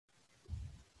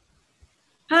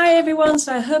Hi everyone,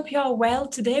 so I hope you're well.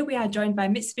 Today we are joined by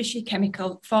Mitsubishi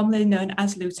Chemical, formerly known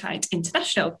as Lutite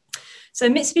International. So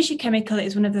Mitsubishi Chemical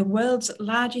is one of the world's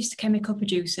largest chemical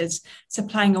producers,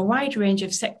 supplying a wide range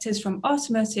of sectors from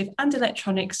automotive and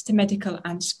electronics to medical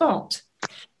and sport.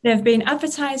 They've been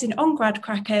advertising on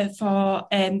Gradcracker for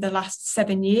the last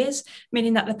 7 years,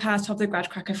 meaning that they're part of the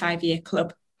Gradcracker 5-year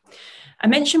club. I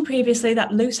mentioned previously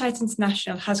that Lutite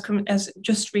International has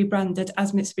just rebranded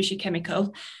as Mitsubishi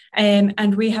Chemical,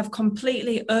 and we have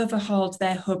completely overhauled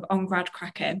their hub on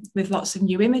Gradcracker with lots of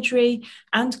new imagery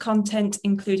and content,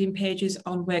 including pages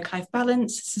on work-life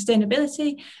balance,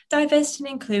 sustainability, diversity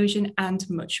and inclusion, and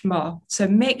much more. So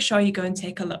make sure you go and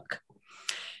take a look.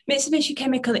 Mitsubishi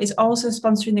Chemical is also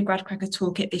sponsoring the Gradcracker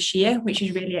Toolkit this year, which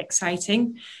is really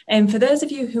exciting. And for those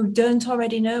of you who don't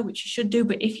already know, which you should do,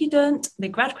 but if you don't, the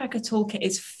Gradcracker Toolkit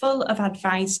is full of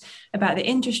advice about the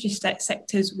industry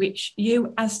sectors which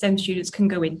you as STEM students can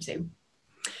go into.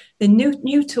 The new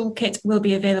toolkit will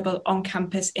be available on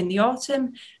campus in the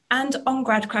autumn and on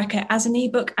Gradcracker as an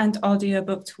ebook and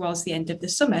audiobook towards the end of the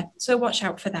summer, so watch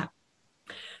out for that.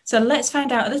 So let's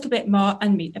find out a little bit more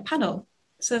and meet the panel.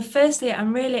 So firstly,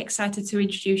 I'm really excited to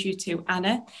introduce you to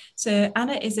Anna. So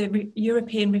Anna is a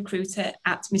European recruiter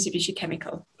at Mitsubishi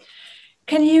Chemical.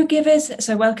 Can you give us,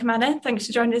 so welcome Anna, thanks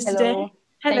for joining us today. Hello.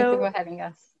 Thank you for having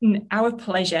us. Our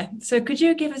pleasure. So could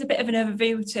you give us a bit of an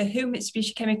overview to who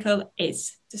Mitsubishi Chemical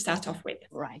is to start off with?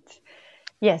 Right.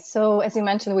 Yes, so as you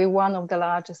mentioned, we're one of the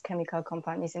largest chemical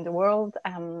companies in the world,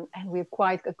 and we're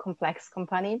quite a complex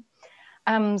company.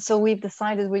 So we've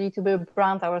decided really to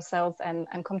brand ourselves and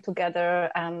come together.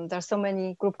 There's so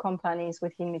many group companies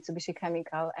within Mitsubishi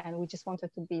Chemical, and we just wanted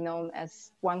to be known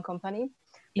as one company.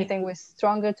 Yeah. We think we're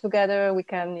stronger together. We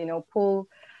can, pull,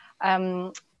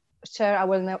 share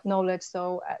our knowledge.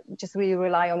 So just really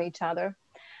rely on each other.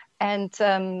 And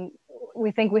we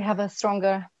think we have a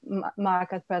stronger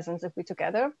market presence if we're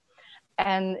together.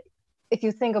 And if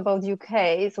you think about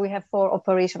UK, so we have 4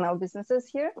 operational businesses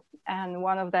here, and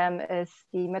one of them is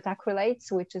the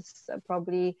Metacrylates, which is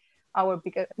probably our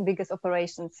biggest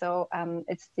operation. So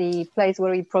it's the place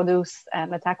where we produce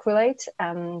Metacrylate.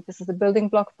 This is a building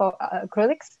block for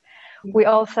acrylics. We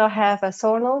also have a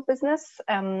Sornol business.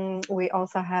 We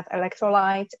also have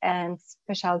electrolyte and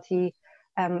specialty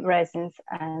resins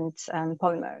and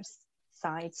polymers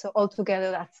side. So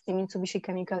altogether, that's the Mitsubishi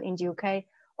Chemical in the UK.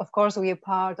 Of course, we are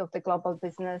part of the global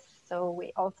business, so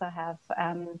we also have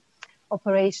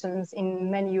operations in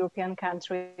many European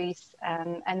countries,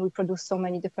 and we produce so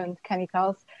many different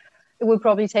chemicals. It will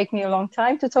probably take me a long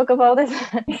time to talk about it,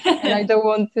 and I don't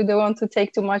want to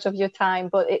take too much of your time.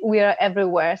 But we are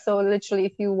everywhere. So literally,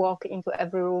 if you walk into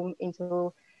every room,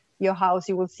 into your house,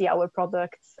 you will see our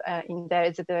products in there.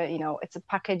 It's a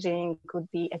packaging,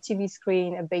 could be a TV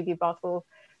screen, a baby bottle.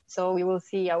 So you will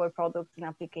see our products and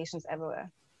applications everywhere.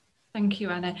 Thank you,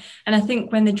 Anna. And I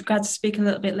think when the grads speak a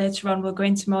little bit later on, we'll go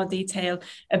into more detail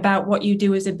about what you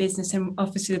do as a business and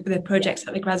obviously the projects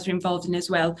that the grads are involved in as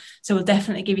well. So we'll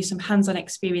definitely give you some hands-on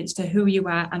experience to who you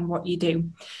are and what you do.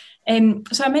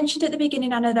 So I mentioned at the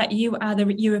beginning, Anna, that you are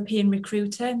the European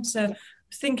recruiter. So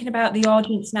thinking about the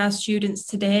audience now, students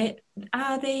today,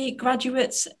 are the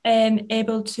graduates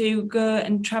able to go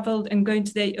and travel and go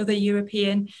into the other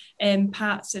European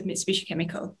parts of Mitsubishi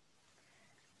Chemical?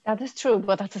 That is true,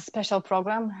 but that's a special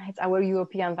program. It's our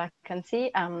European vacancy.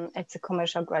 It's a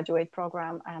commercial graduate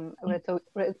program,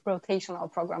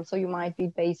 rotational program. So you might be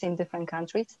based in different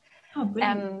countries. Oh,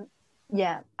 brilliant.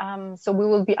 So we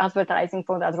will be advertising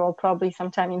for that role probably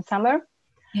sometime in summer.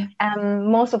 Yeah.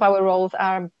 Most of our roles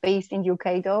are based in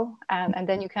UK though, and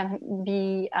then you can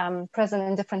be present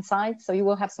in different sites. So you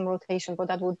will have some rotation, but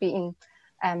that would be in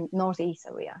Northeast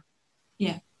area.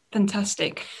 Yeah.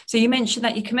 Fantastic. So you mentioned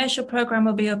that your commercial program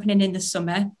will be opening in the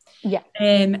summer. Yeah.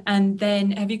 And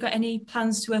then have you got any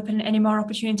plans to open any more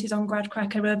opportunities on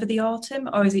Gradcracker over the autumn,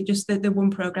 or is it just the one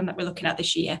program that we're looking at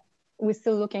this year? We're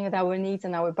still looking at our needs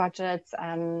and our budgets,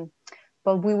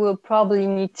 but we will probably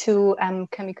need 2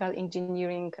 chemical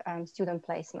engineering student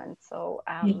placements. So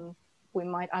we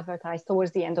might advertise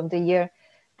towards the end of the year.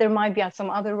 There might be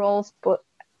some other roles, but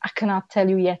I cannot tell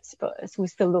you yet, but we're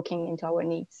still looking into our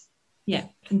needs. Yeah,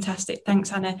 fantastic.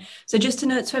 Thanks, Anna. So just a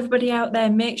note to everybody out there,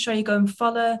 make sure you go and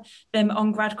follow them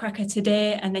on Gradcracker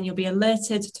today, and then you'll be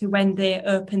alerted to when they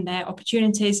open their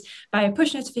opportunities by a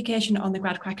push notification on the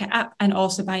Gradcracker app and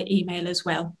also by email as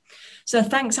well. So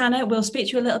thanks, Anna. We'll speak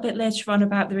to you a little bit later on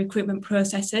about the recruitment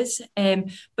processes.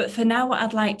 But for now, what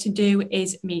I'd like to do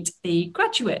is meet the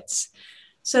graduates.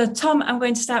 So Tom, I'm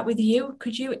going to start with you.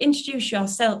 Could you introduce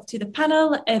yourself to the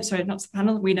panel? Sorry, not to the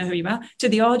panel, we know who you are, to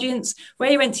the audience, where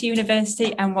you went to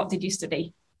university and what did you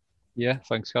study? Yeah,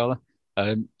 thanks, Carla.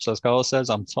 So as Carla says,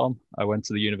 I'm Tom. I went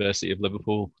to the University of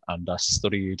Liverpool and I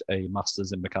studied a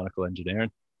master's in mechanical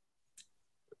engineering.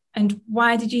 And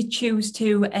why did you choose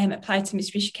to apply to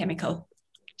Mitsubishi Chemical?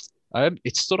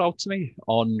 It stood out to me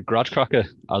on GradCracker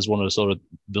as one of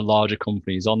the larger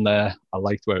companies on there. I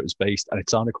liked where it was based, and it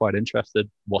sounded quite interested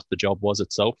what the job was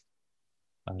itself.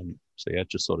 So yeah, it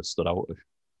just sort of stood out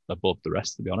above the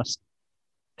rest, to be honest.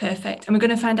 Perfect. And we're going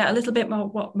to find out a little bit more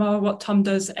what Tom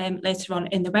does later on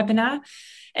in the webinar.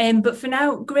 But for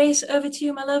now, Grace, over to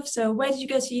you, my love. So where did you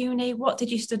go to uni? What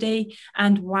did you study?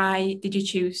 And why did you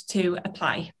choose to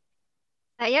apply?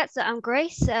 So I'm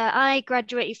Grace. I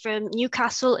graduated from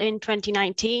Newcastle in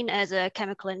 2019 as a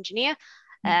chemical engineer,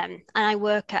 and I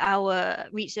work at our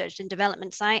research and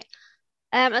development site.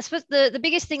 I suppose the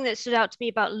biggest thing that stood out to me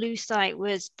about Lucite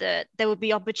was that there would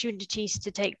be opportunities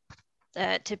to take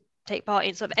part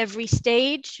in sort of every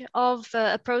stage of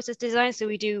a process design. So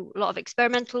we do a lot of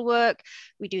experimental work,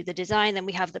 we do the design, then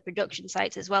we have the production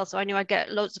sites as well. So I knew I'd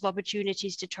get loads of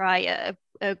opportunities to try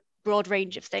a broad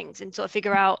range of things and sort of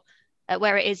figure out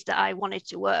where it is that I wanted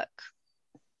to work.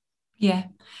 Yeah,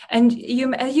 and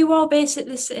are you all based at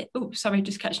this? Oh, sorry,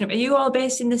 just catching up. Are you all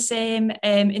based in the same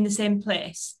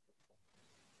place?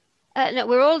 No,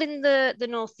 we're all in the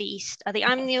northeast. I think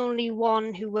I'm the only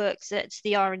one who works at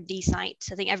the R&D site.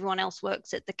 I think everyone else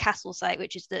works at the Castle site,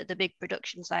 which is the big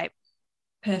production site.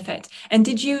 Perfect. And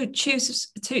did you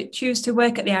choose to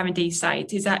work at the R&D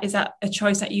site? Is that a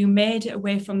choice that you made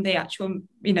away from the actual,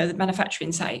 the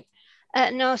manufacturing site?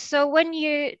 No, so when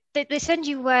they send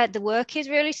you where the work is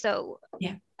really. So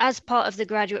yeah, as part of the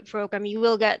graduate program, you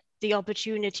will get the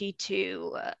opportunity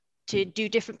to do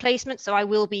different placements. So I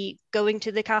will be going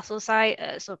to the Castle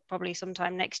site, so probably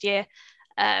sometime next year.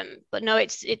 But no,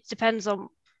 it depends on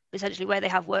essentially where they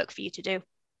have work for you to do.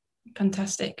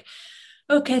 Fantastic.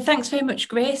 Okay, thanks very much,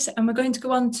 Grace. And we're going to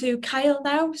go on to Kyle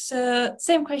now. So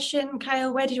same question,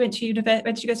 Kyle, where did you go to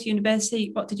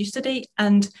university? What did you study?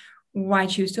 And why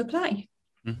choose to apply?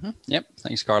 Yep,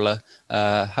 thanks, Carla.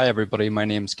 Hi, everybody. My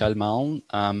name is Kyle Mallon.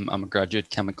 I'm a graduate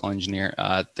chemical engineer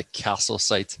at the Castle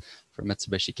site for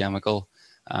Mitsubishi Chemical.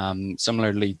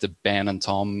 Similarly to Ben and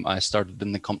Tom, I started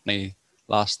in the company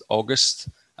last August,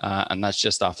 and that's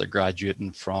just after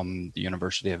graduating from the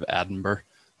University of Edinburgh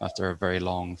after a very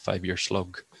long 5-year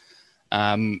slug.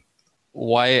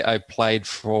 Why I applied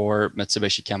for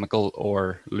Mitsubishi Chemical,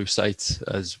 or Lucite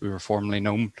as we were formerly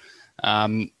known.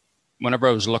 Whenever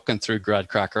I was looking through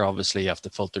GradCracker, obviously you have to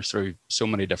filter through so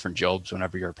many different jobs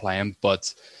whenever you're applying,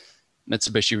 but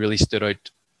Mitsubishi really stood out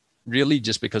really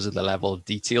just because of the level of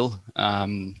detail.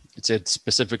 It said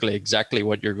specifically exactly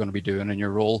what you're going to be doing in your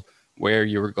role, where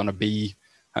you were going to be,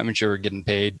 how much you were getting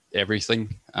paid,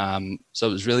 everything. So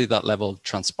it was really that level of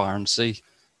transparency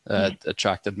that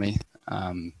attracted me.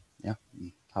 I'm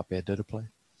happy I did apply.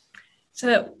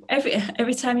 So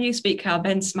every time you speak, Carl,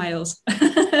 Ben smiles.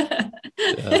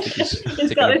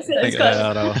 He's got this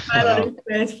smile on his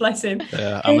face, bless him.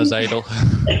 Yeah, I'm his idol.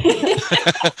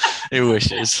 He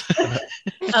wishes.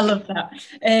 I love that.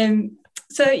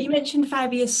 So you mentioned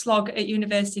 5-year slog at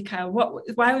university, Kyle.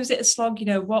 Why was it a slog?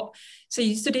 So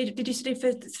did you study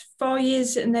for 4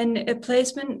 years and then a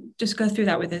placement? Just go through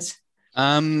that with us.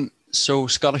 So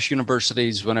Scottish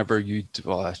universities, whenever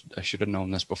I should have known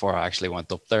this before I actually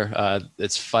went up there.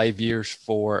 It's 5 years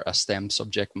for a STEM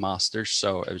subject master's.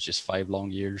 So it was just 5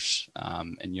 long years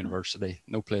in university,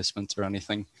 no placements or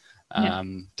anything.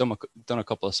 Done a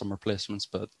couple of summer placements,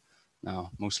 but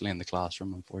no, mostly in the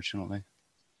classroom, unfortunately.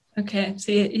 Okay,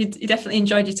 so you definitely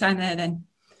enjoyed your time there then.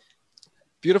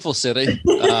 Beautiful city.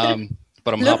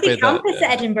 But I'm happy campus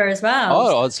at Edinburgh as well.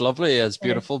 Oh, it's lovely. It's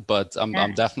beautiful, but I'm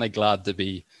definitely glad to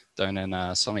be down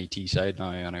in sunny Teesside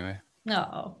now anyway.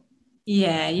 No.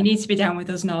 Yeah, you need to be down with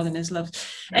us Northerners, love.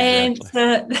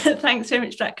 Exactly. So thanks very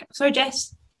much, Jack. Sorry,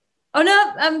 Jess. Oh,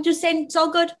 no, I'm just saying it's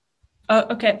all good. Oh,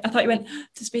 okay. I thought you went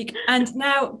to speak. And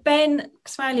now, Ben,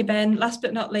 Smiley Ben, last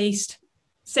but not least,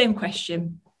 same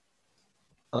question.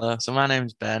 Hello, so my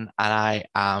name's Ben, and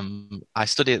I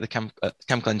study at the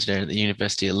chemical engineering at the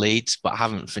University of Leeds, but I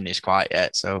haven't finished quite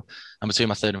yet. So I'm between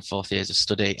my 3rd and 4th years of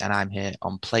study, and I'm here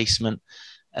on placement.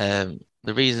 The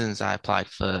reasons I applied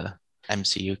for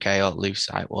MCUK or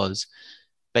Lucite was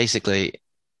basically,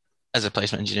 as a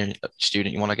placement engineering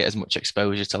student, you want to get as much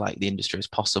exposure to the industry as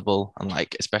possible, and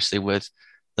especially with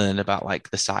learning about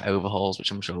the site overhauls, which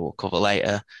I'm sure we'll cover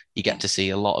later. You get to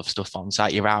see a lot of stuff on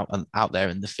site. You're out there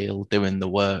in the field doing the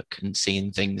work and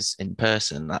seeing things in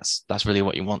person. That's really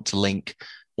what you want to link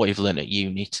what you've learned at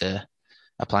uni to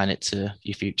applying it to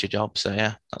your future job. So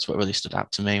yeah, that's what really stood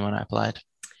out to me when I applied.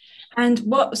 And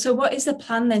what is the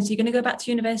plan then? So you're going to go back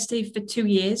to university for 2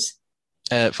 years?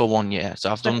 For 1 year. So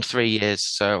I've done 3 years.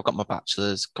 So I've got my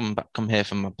bachelor's, come here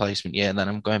for my placement year, and then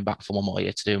I'm going back for 1 more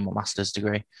year to do my master's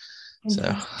degree.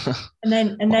 Fantastic. So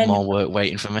and then more work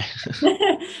waiting for me.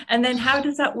 And then how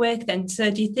does that work then? So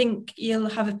do you think you'll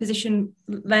have a position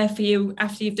there for you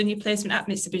after you've done your placement at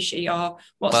Mitsubishi, or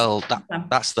what's Well,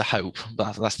 that's the hope.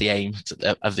 That's the aim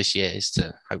of this year, is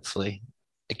to hopefully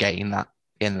gain that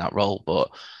role. But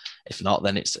if not,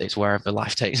 then it's wherever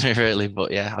life takes me, really.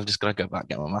 But yeah, I've just got to go back,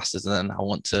 get my master's, and then I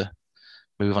want to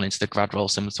move on into the grad role,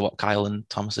 similar to what Kyle and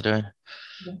Thomas are doing.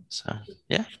 Yeah. So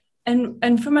yeah.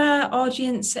 And from our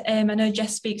audience, I know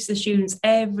Jess speaks to students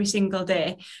every single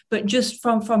day, but just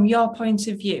from your point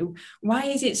of view, why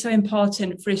is it so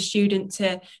important for a student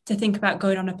to think about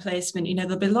going on a placement? You know,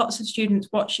 there'll be lots of students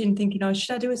watching thinking, oh,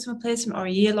 should I do a summer placement or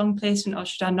a year-long placement, or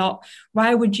should I not?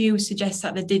 Why would you suggest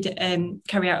that they did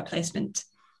carry out a placement?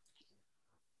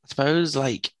 I suppose,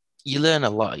 like, you learn a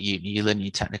lot at uni. You learn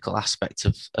your technical aspects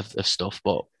of stuff,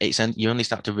 but you only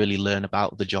start to really learn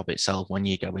about the job itself when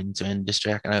you go into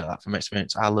industry. I can know that from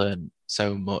experience. I learned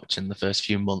so much in the first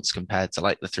few months compared to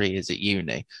like the 3 years at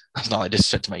uni. That's not like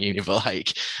just to my uni, but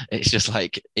like it's just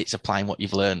like it's applying what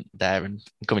you've learned there and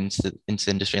coming into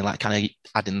industry, and like kind of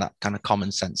adding that kind of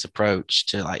common sense approach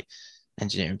to like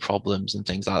engineering problems and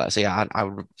things like that. So yeah, I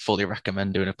would fully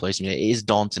recommend doing a placement. It is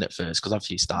daunting at first because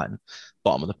obviously you're starting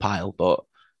bottom of the pile, but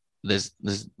there's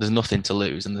nothing to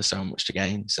lose and there's so much to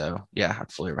gain. So yeah,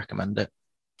 I'd fully recommend it.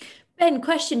 Ben,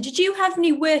 question, did you have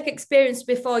any work experience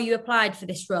before you applied for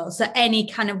this role? So any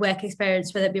kind of work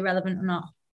experience, whether it be relevant or not?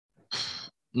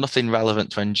 Nothing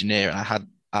relevant to engineering. I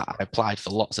applied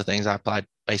for lots of things. I applied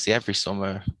basically every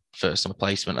summer for summer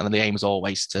placement, and then the aim was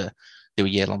always to do a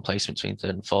year-long placement between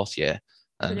third and fourth year.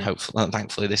 And hopefully, and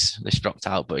thankfully, this dropped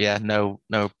out. But yeah, no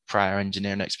prior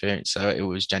engineering experience, so it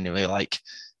was genuinely like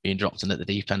being dropped in at the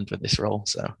deep end with this role.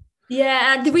 So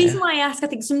yeah, the reason why I ask, I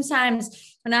think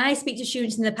sometimes when I speak to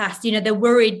students in the past, you know, they're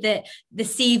worried that the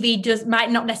CV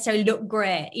might not necessarily look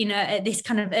great, you know, at this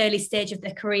kind of early stage of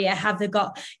their career. Have they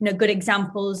got, you know, good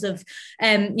examples of,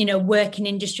 you know, work in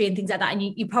industry and things like that? And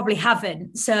you probably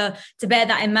haven't. So to bear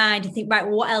that in mind and think, right,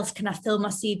 well, what else can I fill my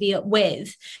CV up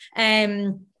with?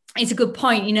 It's a good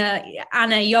point, you know,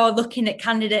 Anna, you're looking at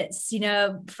candidates, you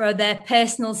know, for their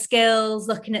personal skills,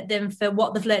 looking at them for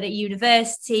what they've learned at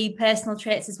university, personal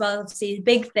traits as well, obviously is a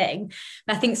big thing.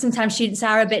 But I think sometimes students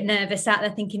are a bit nervous out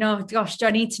there thinking, oh gosh, do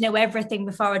I need to know everything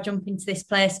before I jump into this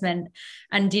placement?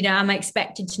 And, you know, I'm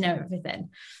expected to know everything.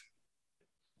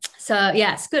 So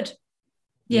yeah, it's good.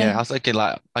 Yeah, I was thinking,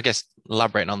 like, I guess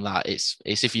elaborating on that, it's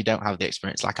if you don't have the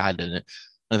experience like I did,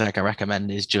 another thing I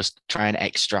recommend is just try and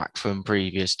extract from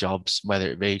previous jobs, whether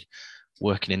it be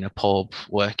working in a pub,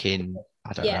 working,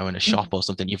 I don't know, in a shop or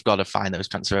something. You've got to find those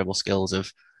transferable skills of,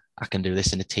 I can do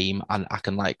this in a team and I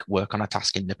can like work on a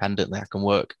task independently. I can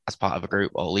work as part of a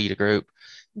group or lead a group.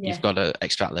 Yeah. You've got to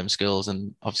extract them skills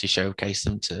and obviously showcase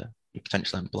them to your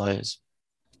potential employers.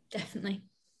 Definitely.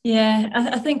 Yeah,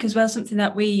 I think as well, something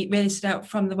that we really stood out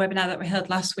from the webinar that we held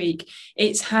last week,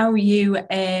 it's how you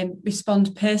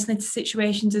respond personally to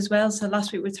situations as well. So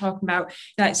last week we were talking about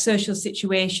like social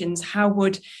situations. How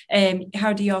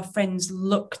do your friends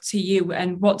look to you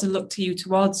and what to look to you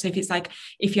towards? So if it's like,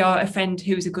 if you're a friend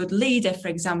who's a good leader, for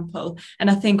example, and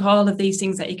I think all of these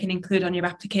things that you can include on your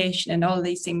application and all of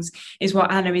these things is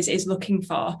what Anna is looking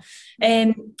for.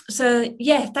 So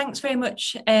yeah, thanks very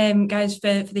much, guys,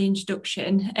 for the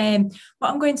introduction. What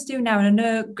I'm going to do now, and I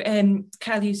know,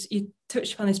 Kyle, you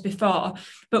touched upon this before,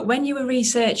 but when you were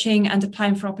researching and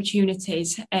applying for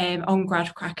opportunities on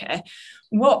GradCracker,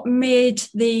 what made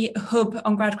the hub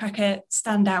on GradCracker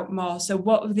stand out more? So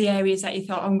what were the areas that you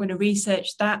thought, I'm going to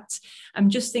research that? I'm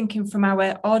just thinking from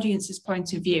our audience's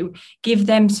point of view, give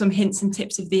them some hints and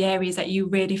tips of the areas that you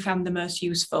really found the most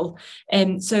useful.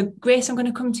 So Grace, I'm going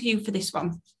to come to you for this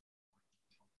one.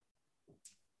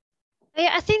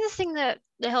 Yeah, I think the thing that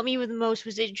helped me with the most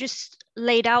was it just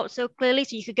laid out so clearly,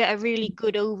 so you could get a really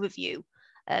good overview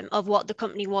of what the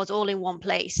company was all in one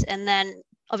place. And then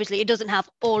obviously it doesn't have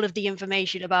all of the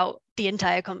information about the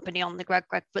entire company on the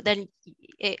GradCrack, but then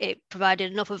it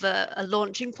provided enough of a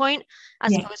launching point, I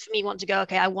suppose, for me want to go,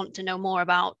 okay, I want to know more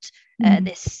about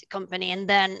this company. And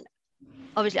then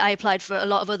obviously I applied for a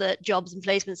lot of other jobs and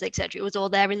placements, etc. It was all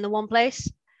there in the one place.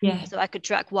 Yeah. So I could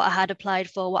track what I had applied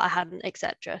for, what I hadn't,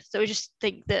 etc. So I just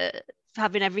think that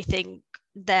having everything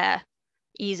there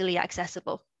easily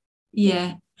accessible.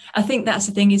 Yeah. I think that's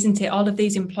the thing, isn't it? All of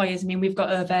these employers, I mean, we've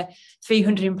got over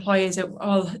 300 employers that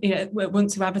all, want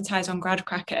to advertise on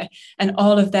GradCracker, and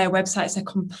all of their websites are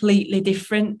completely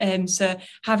different. So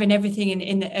having everything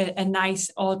in a nice,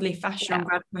 orderly fashion on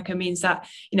GradCracker means that,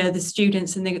 the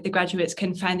students and the graduates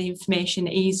can find the information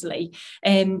easily.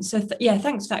 So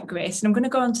thanks for that, Grace. And I'm going to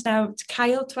go on to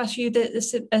Kyle to ask you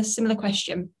a similar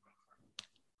question.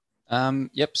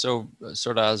 Yep. So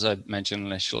sort of as I mentioned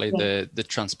initially, the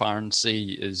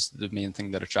transparency is the main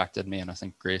thing that attracted me, and I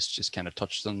think Grace just kind of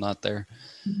touched on that there.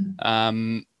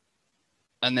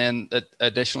 And then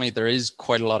additionally, there is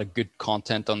quite a lot of good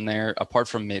content on there, apart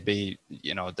from maybe,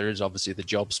 there is obviously the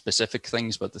job specific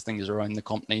things, but the things around the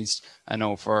companies. I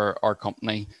know for our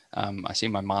company, I see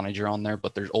my manager on there,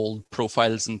 but there's old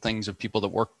profiles and things of people that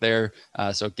work there.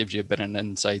 So it gives you a bit of an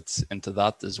insight into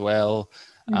that as well.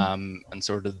 And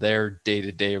sort of their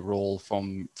day-to-day role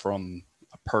from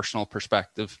a personal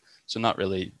perspective. So not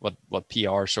really what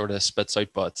PR sort of spits out,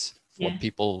 but what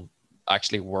people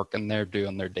actually work in there, do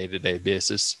on their day-to-day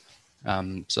basis.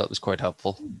 So that was quite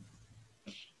helpful.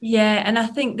 Yeah, and I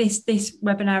think this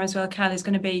webinar as well, Kyle, is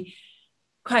going to be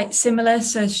quite similar.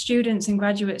 So students and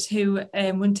graduates who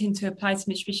wanting to apply to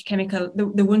Mitsubishi Chemical,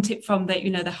 they want it from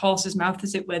the horse's mouth,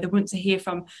 as it were. They want to hear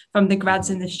from the grads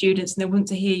and the students, and they want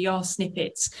to hear your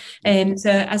snippets.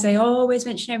 So as I always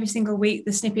mention every single week,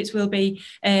 the snippets will be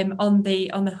on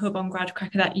the hub on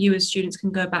GradCracker that you as students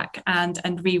can go back and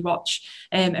rewatch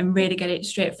and really get it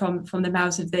straight from the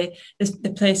mouths of the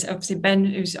place. Obviously Ben,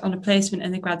 who's on a placement,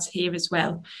 and the grads here as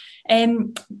well.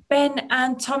 Ben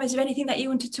and Tom, is there anything that you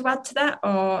wanted to add to that,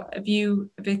 or have you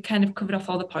kind of covered off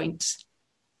all the points?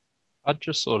 I'd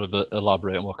just sort of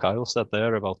elaborate on what Kyle said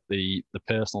there about the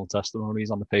personal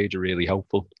testimonies on the page are really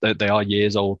helpful. They are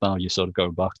years old now. You're sort of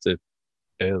going back to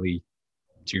early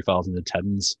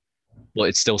 2010s, but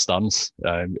it still stands.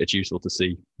 It's useful to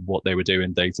see what they were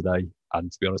doing day to day,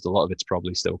 and to be honest, a lot of it's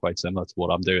probably still quite similar to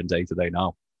what I'm doing day to day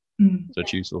now. So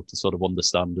it's useful to sort of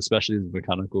understand, especially the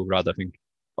mechanical grad. I think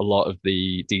a lot of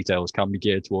the details can be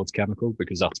geared towards chemical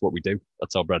because that's what we do.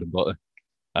 That's our bread and butter.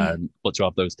 But to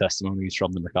have those testimonies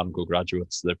from the mechanical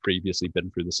graduates that have previously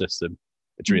been through the system,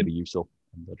 it's really useful,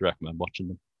 and I'd recommend watching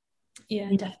them. Yeah,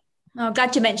 definitely. Oh, I'm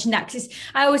glad you mentioned that, because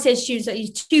I always say to students that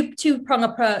you two-prong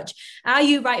approach. Are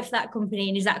you right for that company,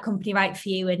 and is that company right for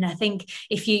you? And I think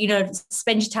if you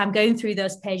spend your time going through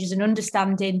those pages and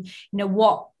understanding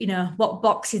what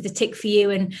boxes to tick for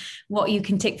you and what you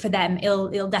can tick for them,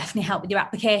 it'll definitely help with your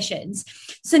applications.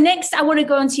 So next, I want to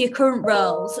go into your current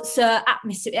roles. So at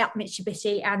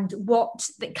Mitsubishi, and what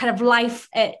the kind of life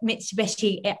at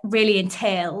Mitsubishi it really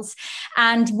entails,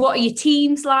 and what are your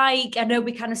teams like? I know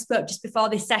we kind of spoke just before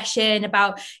this session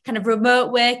about kind of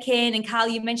remote working, and Carl,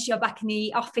 you mentioned you're back in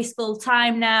the office full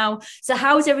time now. So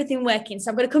how is everything working? So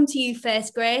I'm going to come to you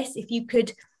first, Grace, if you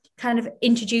could kind of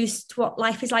introduce what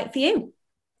life is like for you.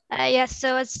 Yes,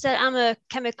 so as I said, I'm a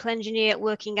chemical engineer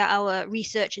working at our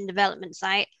research and development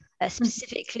site,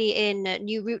 specifically in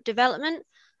new route development.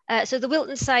 So the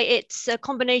Wilton site, it's a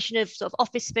combination of sort of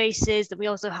office spaces, then we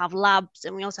also have labs,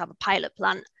 and we also have a pilot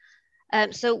plant.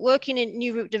 So working in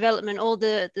new route development, all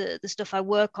the stuff I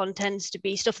work on tends to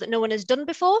be stuff that no one has done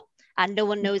before, and no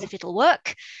one knows if it'll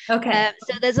work. Okay.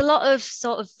 So there's a lot of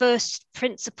sort of first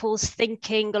principles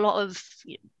thinking, a lot of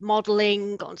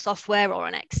modeling on software or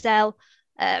on Excel.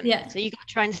 So you got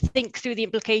to try and think through the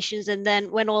implications, and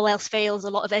then when all else fails, a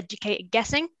lot of educated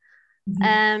guessing.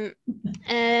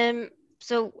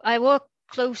 So I work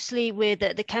closely with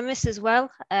the chemists as well.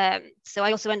 So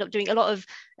I also end up doing a lot of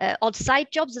odd side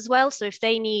jobs as well. So if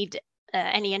they need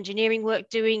any engineering work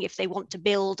doing, if they want to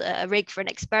build a rig for an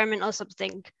experiment or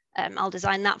something, I'll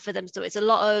design that for them. So it's a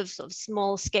lot of sort of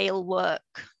small scale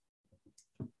work,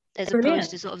 as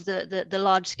opposed to sort of the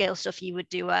large scale stuff you would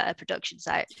do at a production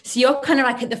site. So you're kind of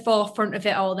like at the forefront of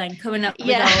it all then, coming up with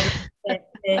all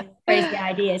the crazy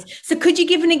ideas. So could you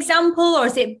give an example, or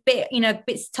is it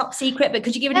bits top secret, but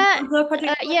could you give an example of a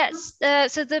project? Yes.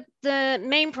 So the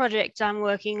main project I'm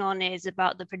working on is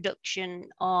about the production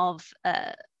of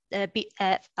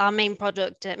our main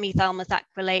product, methyl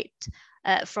methacrylate,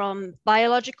 from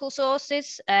biological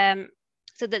sources.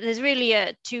 So that there's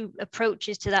really two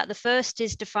approaches to that. The first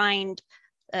is to find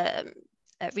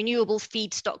renewable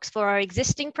feedstocks for our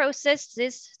existing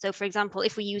processes. So for example,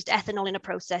 if we used ethanol in a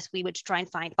process, we would try and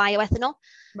find bioethanol.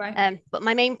 Right. But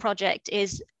my main project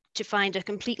is to find a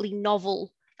completely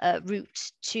novel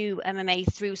route to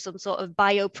MMA through some sort of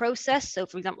bio process. So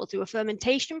for example, through a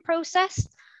fermentation process.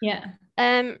 Yeah.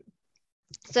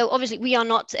 So obviously we are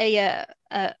not a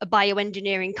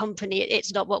bioengineering company.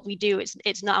 It's not what we do.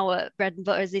 It's not our bread and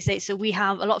butter, as they say. So we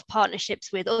have a lot of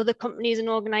partnerships with other companies and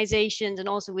organizations, and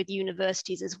also with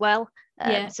universities as well.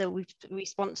 So we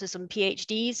sponsor some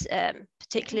PhDs,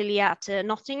 particularly at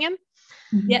Nottingham.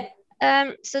 Yeah.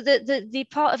 So the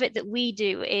part of it that we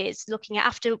do is looking at,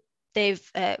 after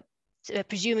they've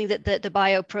presuming that the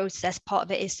bioprocess part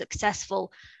of it is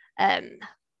successful,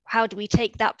 how do we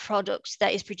take that product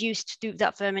that is produced through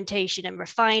that fermentation and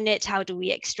refine it? How do we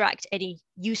extract any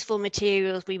useful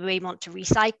materials we may want to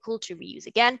recycle, to reuse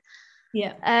again?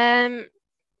 Yeah.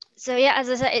 So yeah, as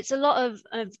I said, it's a lot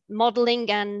of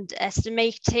modeling and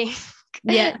estimating,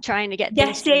 trying to get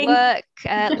things to work.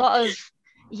 A lot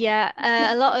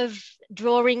of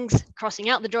drawings, crossing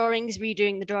out the drawings,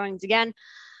 redoing the drawings again.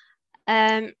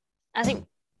 I think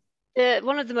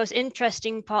one of the most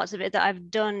interesting parts of it that I've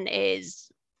done is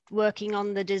working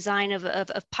on the design of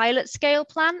a pilot scale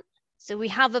plant. So we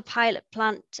have a pilot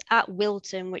plant at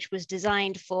Wilton, which was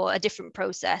designed for a different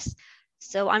process.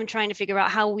 So I'm trying to figure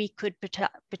out how we could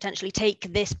potentially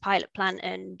take this pilot plant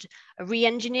and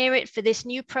re-engineer it for this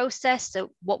new process.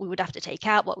 So what we would have to take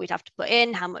out, what we'd have to put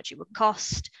in, how much it would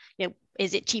cost. You know,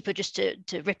 is it cheaper just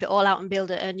to rip it all out and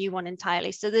build a new one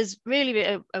entirely? So there's really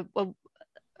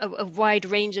a wide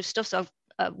range of stuff. So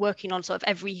I'm working on sort of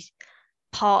every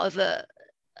part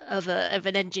of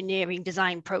an engineering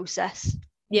design process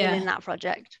in that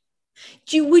project.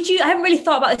 I haven't really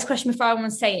thought about this question before I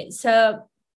want to say it, so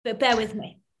but bear with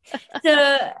me.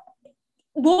 So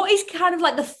what is kind of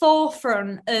like the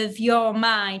forefront of your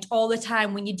mind all the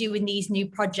time when you're doing these new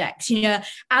projects? You know,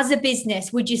 as a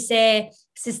business, would you say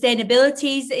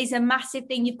sustainability is a massive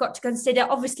thing you've got to consider?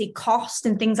 Obviously cost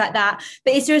and things like that,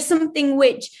 but is there something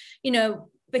which, you know,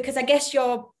 because I guess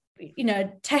you're, you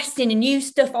know, testing new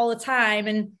stuff all the time,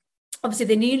 and obviously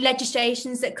the new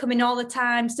legislations that come in all the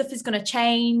time, stuff is going to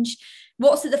change.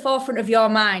 What's at the forefront of your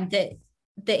mind that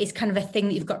is kind of a thing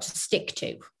that you've got to stick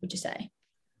to, would you say?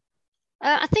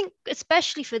 I think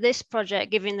especially for this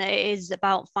project, given that it is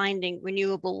about finding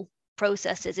renewable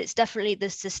processes, it's definitely the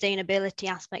sustainability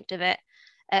aspect of it.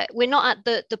 We're not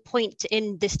at the point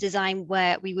in this design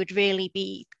where we would really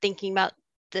be thinking about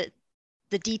the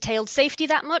detailed safety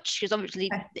that much, because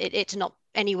obviously it's not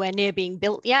anywhere near being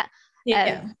built yet.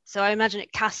 So I imagine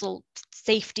at Castle,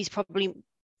 safety is probably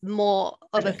more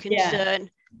of a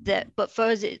concern. But for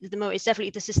us, at the moment, it's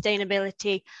definitely the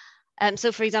sustainability.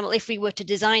 So for example, if we were to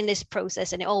design this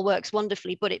process and it all works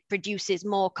wonderfully, but it produces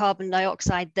more carbon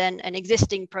dioxide than an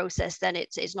existing process, then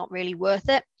it's not really worth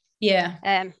it.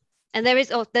 And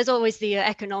there's always the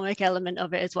economic element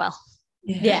of it as well.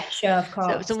 Yeah, sure, of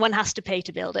course. So someone has to pay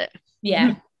to build it.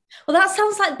 Yeah. Well, that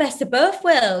sounds like the best of both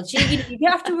worlds. You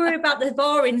don't have to worry about the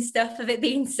boring stuff of it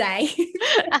being safe. You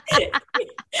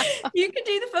can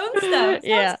do the fun stuff.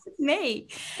 Sounds good to me.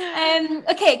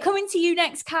 Okay, coming to you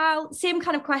next, Carl. Same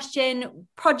kind of question.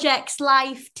 Projects,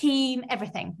 life, team,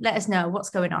 everything. Let us know what's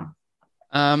going on.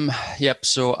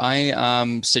 So I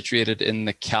am situated in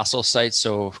the Castle site.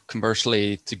 So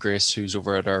conversely to Grace, who's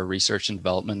over at our research and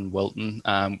development in Wilton,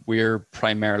 we're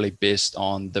primarily based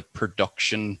on the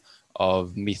production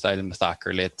of methyl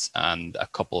methacrylate and a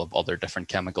couple of other different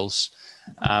chemicals.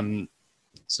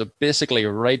 So basically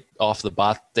right off the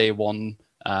bat, day one,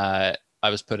 I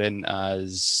was put in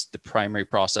as the primary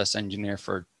process engineer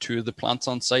for 2 of the plants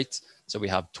on site. So we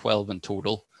have 12 in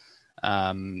total.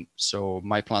 So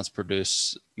my plants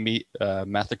produce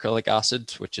methacrylic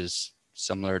acid, which is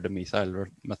similar to methyl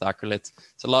methacrylate.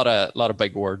 It's a lot of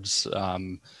big words.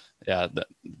 That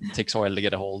takes a while to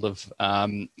get a hold of.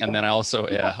 And then I also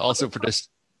produce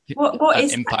what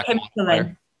is impact that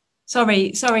chemical?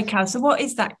 Sorry, Cal. So what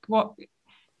is that? What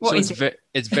is it?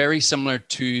 It's very similar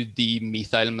to the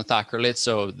methyl methacrylate.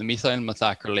 So the methyl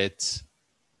methacrylate,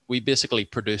 we basically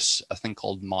produce a thing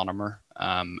called monomer,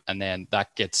 and then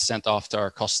that gets sent off to our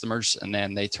customers, and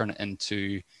then they turn it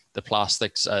into the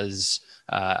plastics, as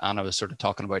Anna was sort of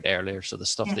talking about earlier. So the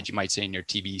stuff that you might see in your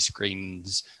TV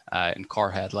screens, in car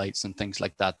headlights and things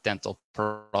like that, dental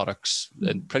products,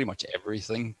 and pretty much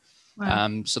everything.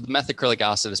 Wow. So the methacrylic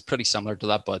acid is pretty similar to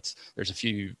that, but there's a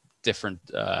few different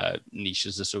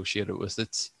niches associated with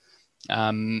it.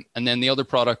 And then the other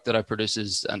product that I produce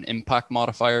is an impact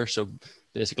modifier. So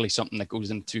basically something that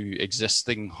goes into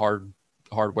existing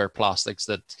hardware plastics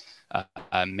that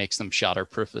makes them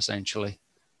shatterproof, essentially.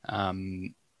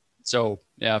 So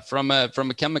yeah, from a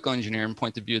chemical engineering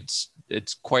point of view,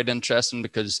 it's quite interesting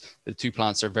because the 2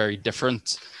 plants are very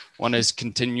different. One is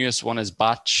continuous, one is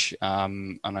batch,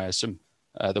 and I assume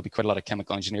there'll be quite a lot of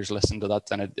chemical engineers listening to that,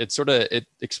 and it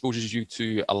exposes you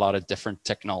to a lot of different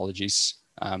technologies,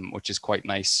 which is quite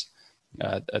nice.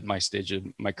 at my stage of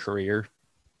my career.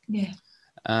 Yeah.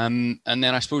 And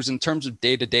then I suppose in terms of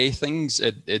day-to-day things,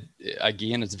 it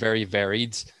again, it's very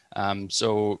varied.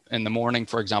 So in the morning,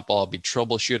 for example, I'll be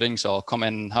troubleshooting. So I'll come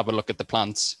in, have a look at the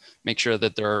plants, make sure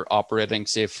that they're operating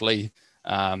safely.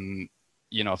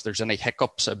 If there's any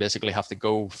hiccups, I basically have to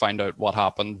go find out what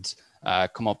happened,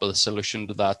 come up with a solution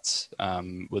to that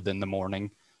within the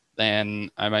morning.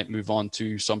 Then I might move on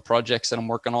to some projects that I'm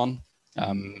working on.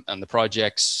 And the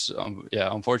projects,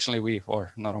 unfortunately, we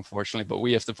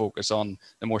have to focus on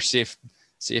the more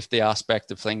safety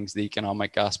aspect of things, the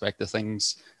economic aspect of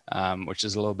things, which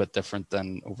is a little bit different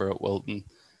than over at Wilton.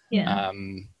 Yeah.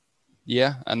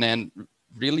 And then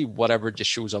really whatever just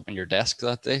shows up on your desk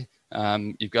that day.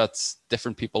 You've got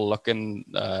different people looking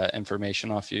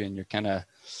information off you, and you're kind of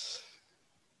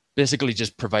basically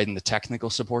just providing the technical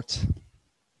support.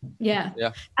 Yeah.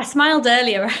 I smiled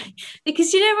earlier, right?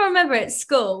 Because I remember at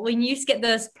school when you used to get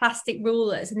those plastic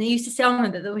rulers and they used to say on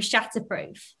them that they were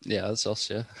shatterproof. Yeah, that's us,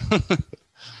 yeah.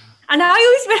 And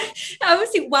I always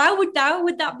think, why would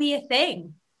that be a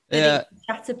thing? Yeah.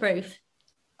 Shatterproof.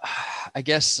 I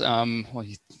guess, I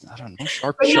don't know,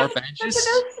 sharp edges.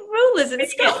 Those rulers at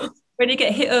school. When you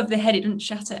get hit over the head, it doesn't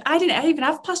shatter. I didn't even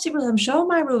have plastic rulers. I'm sure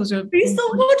my rulers were. You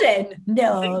still wooden?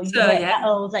 No, so, yeah. That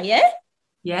old, are you?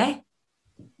 Yeah.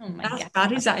 Oh my That's God.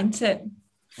 bad, is that, isn't it?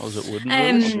 Was it wooden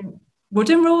rulers?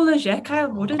 Wooden rulers, yeah,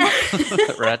 Kyle, wooden.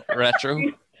 Retro.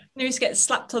 You used to get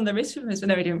slapped on the wrist with us when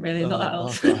we didn't really, not that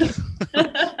old.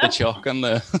 The chalk on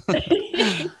the...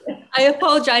 I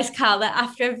apologise, Carl, that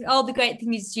after all the great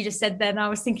things you just said then, I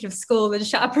was thinking of school and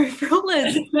shatterproof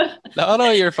rulers.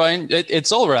 No, you're fine.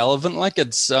 It's all relevant. Like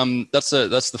that's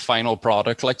the final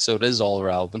product. Like, so it is all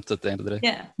relevant at the end of the day.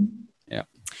 Yeah. Yeah.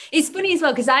 It's funny as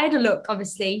well, because I had a look,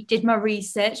 obviously, did my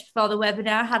research before the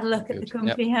webinar, had a look at the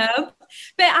company hub.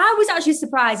 But I was actually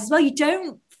surprised as well. You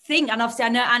don't think, and obviously I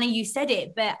know, Anna, you said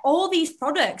it, but all these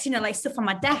products, like stuff on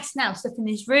my desk now, stuff in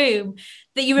this room,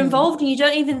 that you're involved in, you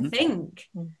don't even think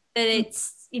that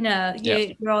it's,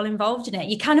 you're all involved in it.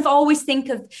 You kind of always think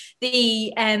of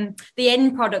the end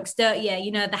products, don't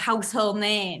you? The household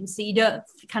names. So you don't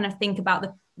kind of think about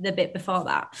the bit before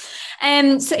that.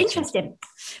 So interesting.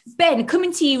 Ben,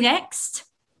 coming to you next.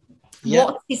 Yeah.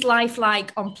 What is life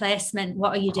like on placement?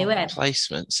 What are you doing?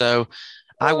 Placement. So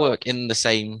I work in the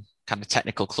same kind of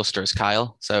technical cluster as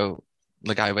Kyle. So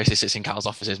the guy who basically sits in Kyle's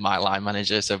office is my line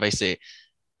manager. So basically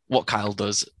what Kyle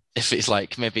does, if it's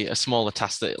like maybe a smaller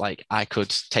task that like I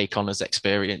could take on as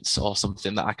experience or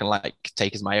something that I can like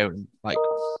take as my own, like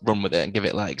run with it and give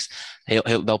it legs,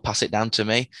 they'll pass it down to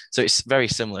me. So it's very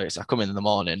similar. I come in the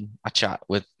morning, I chat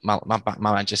with my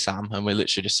manager Sam, and we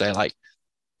literally just say like,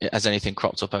 has anything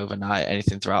cropped up overnight,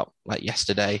 anything throughout like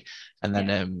yesterday, and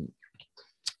then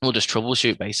we'll just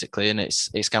troubleshoot basically. And it's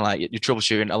kind of like you're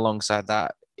troubleshooting alongside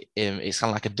that. It's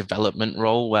kind of like a development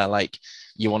role where like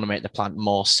you want to make the plant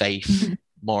more safe,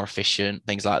 more efficient,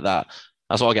 things like that.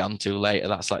 That's what I'll get onto later.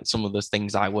 That's like some of the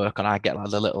things I work on. I get like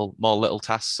the little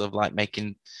tasks of like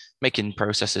making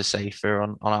processes safer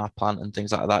on our plant and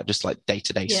things like that, just like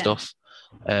day-to-day stuff.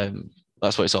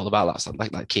 That's what it's all about. That's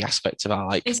like that key aspect of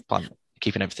our plant,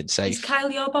 keeping everything safe. Is Kyle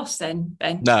your boss then,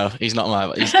 Ben? No, he's not my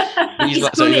boss.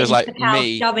 So he was like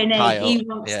me, Kyle. He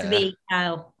wants to be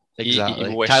Kyle.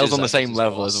 Exactly. He Kyle's on the same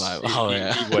level as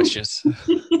my. He wishes.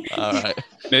 All right.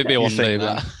 Maybe one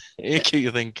day. You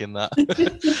keep thinking that.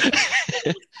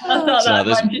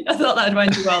 I thought that'd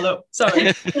wind you well up.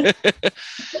 Sorry.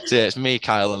 So it's me,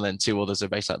 Kyle, and then two others are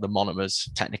basically like the monomers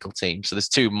technical team. So there's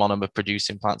two monomer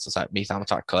producing plants. It's like methyl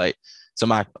methacrylate. So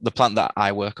the plant that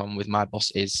I work on with my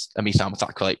boss is a methyl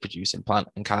methacrylate producing plant,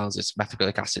 and Kyle's is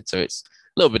methacrylic acid. So it's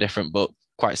a little bit different, but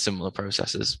quite similar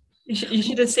processes. You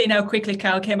should have seen how quickly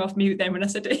Kyle came off mute then when I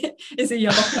said, is it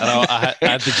your boss? I know, I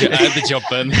had to jump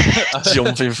in.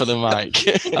 Jumping for the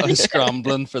mic. I was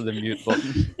scrambling for the mute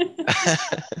button.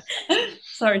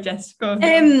 Sorry, Jess, go on.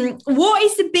 What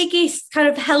is the biggest kind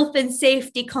of health and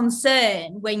safety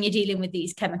concern when you're dealing with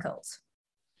these chemicals?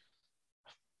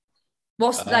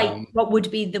 What's what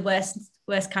would be the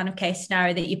worst kind of case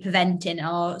scenario that you're preventing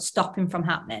or stopping from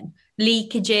happening?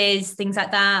 Leakages, things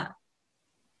like that?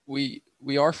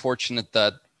 We are fortunate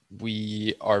that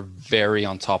we are very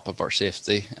on top of our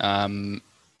safety.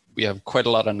 We have quite a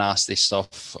lot of nasty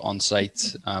stuff on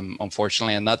site,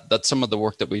 unfortunately, and that's some of the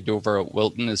work that we do over at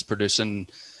Wilton is producing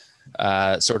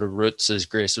sort of roots, as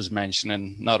Grace was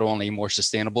mentioning, not only more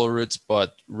sustainable roots,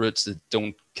 but roots that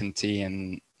don't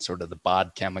contain sort of the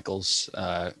bad chemicals.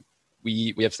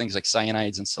 We have things like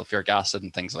cyanides and sulfuric acid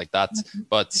and things like that,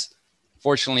 but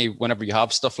fortunately, whenever you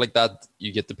have stuff like that,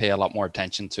 you get to pay a lot more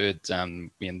attention to it.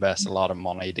 We invest a lot of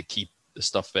money to keep the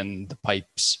stuff in the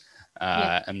pipes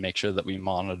and make sure that we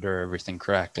monitor everything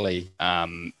correctly.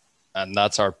 And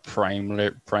that's our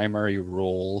primary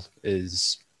role,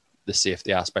 is the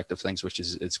safety aspect of things, which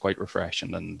is, it's quite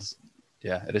refreshing. And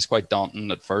yeah, it is quite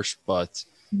daunting at first, but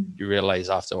you realize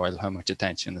after a while how much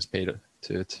attention is paid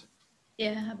to it.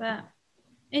 Yeah, I bet.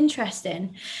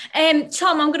 Interesting.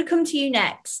 Tom, I'm going to come to you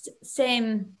next.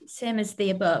 Same as the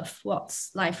above.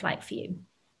 What's life like for you?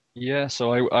 Yeah,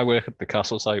 so I work at the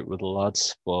Castle site with the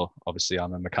lads, but obviously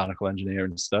I'm a mechanical engineer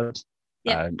instead.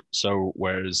 Yeah. So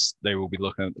whereas they will be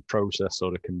looking at the process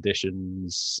sort of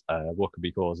conditions, what could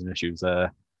be causing issues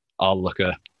there, I'll look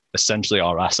at essentially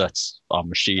our assets, our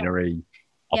machinery,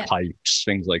 our pipes,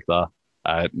 things like that,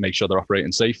 make sure they're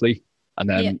operating safely. And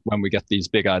then when we get these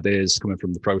big ideas coming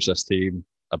from the process team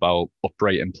about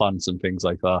operating plants and things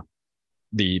like that,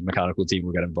 the mechanical team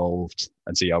will get involved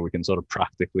and see how we can sort of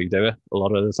practically do it a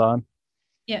lot of the time.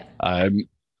 Yeah.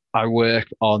 I work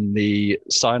on the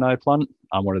cyanide plant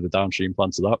and one of the downstream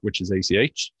plants of that, which is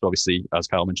ACH. So obviously, as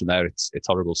Kyle mentioned there, it's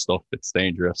horrible stuff. It's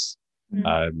dangerous.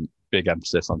 Big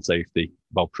emphasis on safety,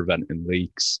 about preventing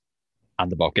leaks,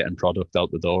 and about getting product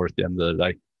out the door at the end of the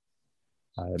day.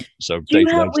 So do you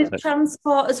help with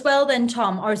transport as well then,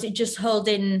 Tom, or is it just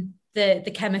holding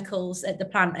the chemicals at the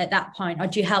plant at that point, or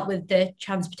do you help with the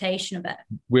transportation of it?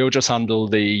 We'll just handle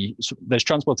there's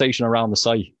transportation around the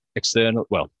site, external.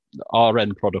 Well, our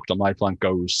end product on my plant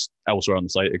goes elsewhere on the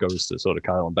site. It goes to sort of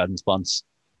Kyle and Ben's plants.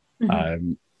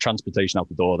 Transportation out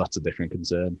the door, that's a different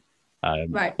concern.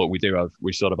 Right. But we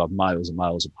sort of have miles and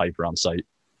miles of pipe around site,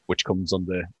 which comes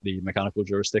under the mechanical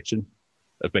jurisdiction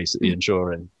of basically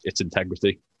ensuring its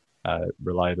integrity,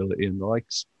 reliability and the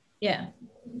likes. Yeah.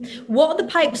 What are the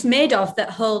pipes made of that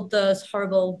hold those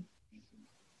horrible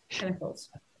chemicals?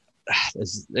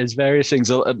 There's various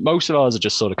things. Most of ours are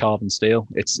just sort of carbon steel.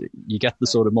 You get the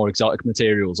sort of more exotic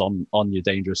materials on your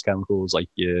dangerous chemicals, like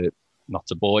not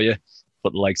to bore you,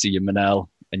 but the likes of your Manel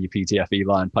and your PTFE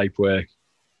line pipework.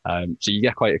 So you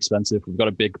get quite expensive. We've got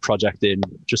a big project in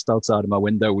just outside of my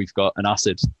window. We've got an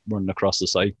acid running across the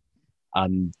site,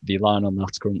 and the line on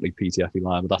that's currently PTFE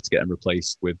line, but that's getting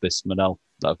replaced with this Manel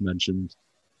that I've mentioned.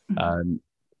 At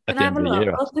the end of the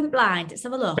year. Open blind. Let's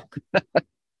have a look.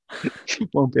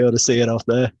 Won't be able to see it off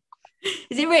there.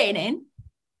 Is it raining?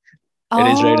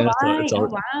 It is raining. Right.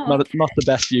 It's not the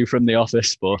best view from the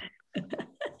office, but.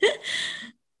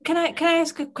 Can I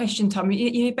ask a question, Tom?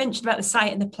 You mentioned about the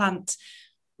site and the plant.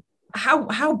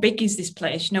 How big is this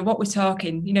place? What we're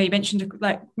talking. You mentioned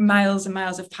like miles and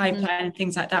miles of pipeline and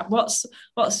things like that. What's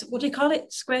what do you call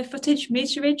it? Square footage,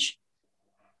 meterage?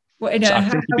 I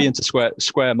think you'd be into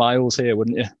square miles here,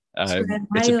 wouldn't you?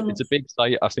 It's a big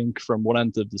site. I think from one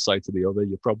end of the site to the other,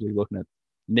 you're probably looking at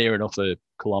near enough a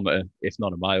kilometre, if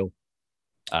not a mile.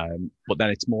 But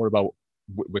then it's more about,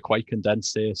 we're quite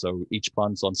condensed here, so each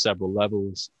plant's on several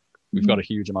levels. We've got a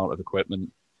huge amount of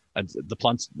equipment, and the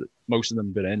plants, most of them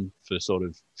have been in for sort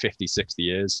of 50, 60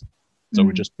 years. So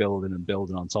we're just building and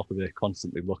building on top of it,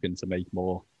 constantly looking to make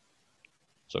more.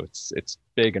 So it's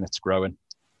big and it's growing.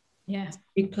 Yeah,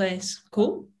 big place.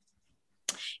 Cool.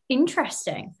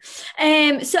 Interesting. So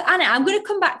Anna, I'm going to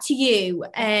come back to you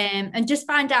and just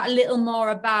find out a little more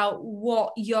about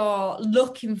what you're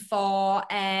looking for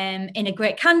in a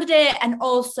great candidate, and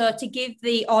also to give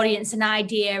the audience an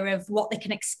idea of what they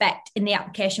can expect in the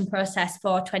application process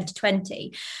for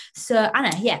 2020. So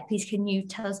Anna, please can you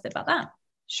tell us a bit about that?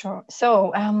 Sure.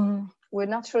 So we're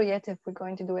not sure yet if we're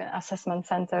going to do an assessment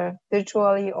center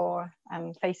virtually or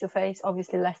face-to-face.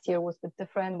 Obviously last year was a bit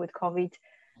different with COVID.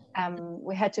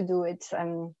 We had to do it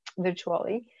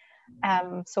virtually.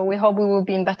 So we hope we will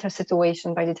be in better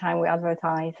situation by the time we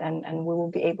advertise, and we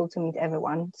will be able to meet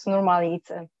everyone. So normally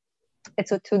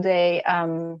it's a 2-day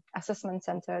assessment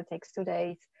center. It takes 2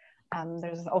 days.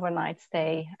 There's an overnight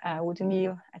stay with a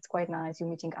meal. It's quite nice. You're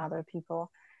meeting other people.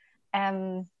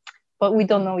 But we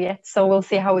don't know yet. So we'll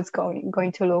see how it's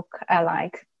going to look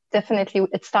like. Definitely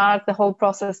the whole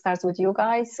process starts with you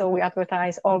guys. So we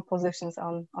advertise all positions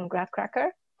on GradCracker.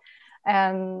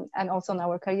 And also on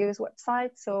our careers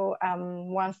website. So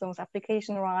once those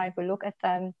applications arrive, we look at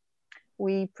them,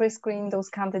 we pre-screen those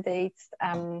candidates,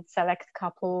 select a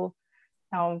couple.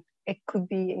 Now it could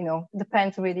be,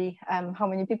 depends really how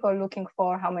many people are looking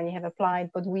for, how many have applied,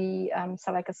 but we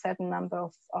select a certain number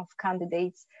of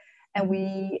candidates, and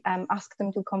we ask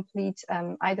them to complete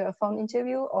either a phone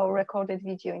interview or recorded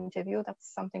video interview.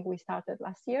 That's something we started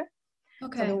last year.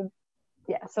 Okay.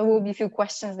 So will be a few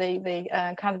questions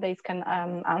the candidates can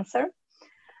answer.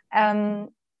 Then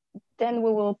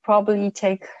we will probably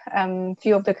take a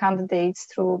few of the candidates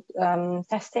through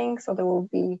testing. So there will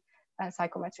be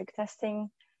psychometric testing,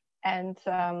 and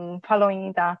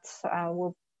following that,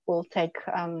 we'll will take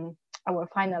our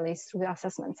finalists through the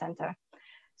assessment center.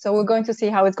 So we're going to see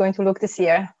how it's going to look this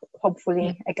year,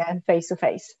 hopefully again face to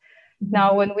face.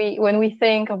 Now, when we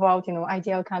think about, you know,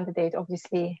 ideal candidate,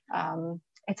 obviously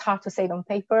it's hard to say it on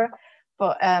paper,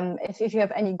 but if you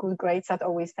have any good grades, that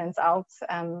always stands out.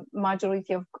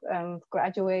 Majority of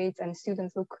graduates and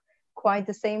students look quite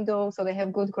the same though, so they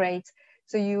have good grades.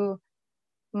 So you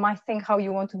might think how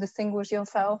you want to distinguish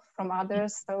yourself from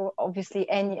others. So obviously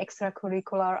any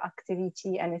extracurricular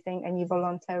activity, anything, any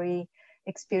voluntary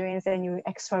experience, any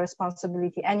extra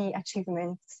responsibility, any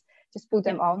achievements, just put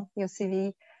them on your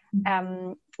CV.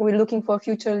 We're looking for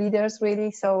future leaders,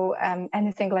 really. So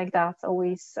anything like that,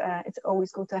 always it's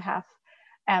always good to have.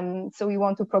 So we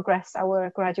want to progress our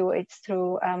graduates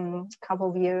through a couple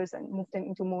of years and move them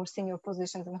into more senior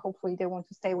positions, and hopefully they want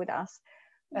to stay with us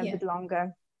a bit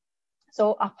longer.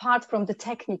 So apart from the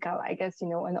technical, I guess, you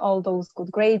know, and all those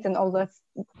good grades and all that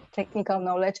technical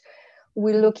knowledge,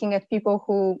 we're looking at people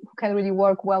who can really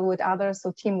work well with others.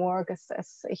 So teamwork is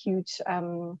a huge,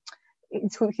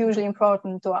 it's hugely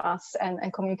important to us,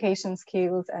 and communication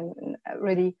skills, and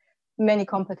really many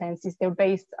competencies. They're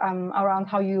based around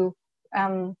how you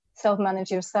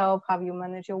self-manage yourself, how you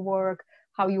manage your work,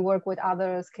 how you work with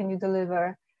others, can you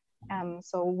deliver.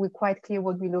 So we're quite clear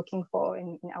what we're looking for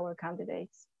in our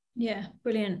candidates. Yeah,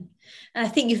 brilliant. And I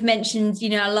think you've mentioned, you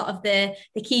know, a lot of the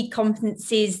key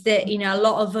competencies that, you know, a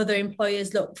lot of other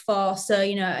employers look for. So,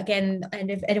 you know, again, and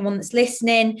if anyone that's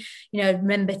listening, you know,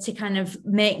 remember to kind of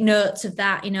make notes of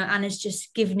that. You know, Anna's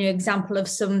just given you an example of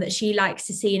some that she likes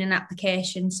to see in an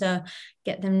application. So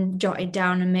get them jotted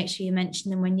down and make sure you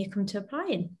mention them when you come to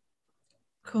applying.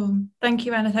 Cool. Thank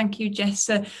you, Anna. Thank you, Jess.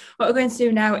 So what we're going to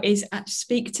do now is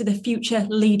speak to the future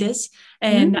leaders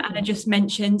that Anna just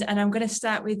mentioned. And I'm going to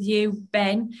start with you,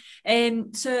 Ben.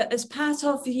 So as part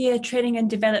of your training and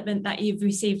development that you've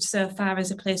received so far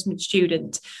as a placement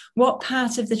student, what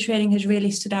part of the training has really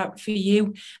stood out for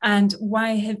you? And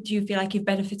why do you feel like you've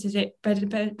benefited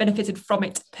from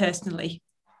it personally?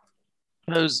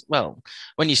 Well,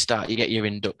 when you start, you get your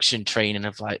induction training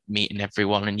of like meeting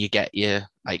everyone, and you get your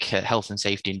like health and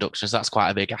safety inductions. That's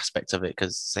quite a big aspect of it,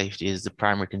 because safety is the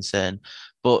primary concern.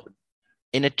 But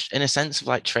in a sense of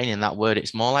like training, that word,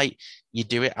 it's more like you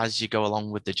do it as you go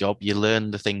along with the job. You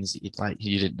learn the things that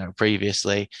you didn't know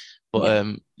previously. But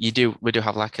we do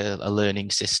have like a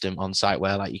learning system on site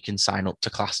where like you can sign up to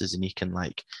classes, and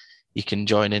you can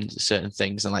join in certain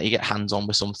things, and like you get hands-on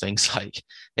with some things. Like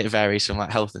it varies from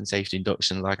like health and safety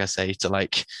induction, like I say, to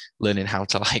like learning how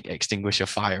to like extinguish a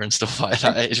fire and stuff like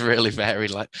that. It's really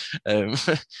varied. Like,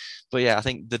 but yeah, I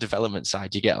think the development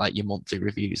side, you get like your monthly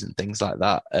reviews and things like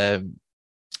that.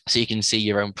 So you can see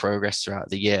your own progress throughout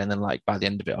the year, and then like by the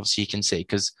end of it, obviously you can see,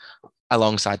 because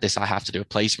alongside this, I have to do a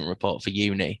placement report for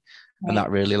uni, and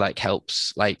that really like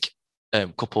helps like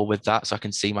couple with that, so I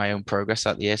can see my own progress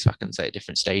throughout the year, so I can say at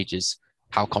different stages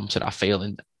how confident I feel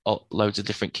in loads of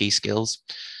different key skills.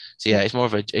 So yeah, it's more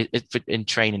of in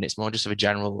training, it's more just of a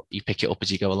general, you pick it up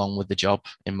as you go along with the job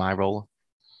in my role.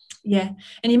 Yeah,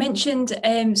 and you mentioned,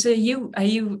 so are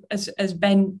you as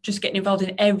Ben just getting involved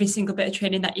in every single bit of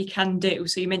training that you can do?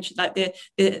 So you mentioned like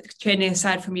the training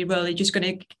aside from your role, you're just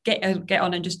going to get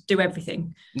on and just do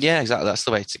everything. Yeah, exactly. That's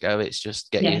the way to go. It's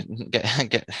just get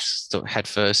stuck head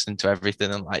first into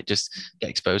everything, and like just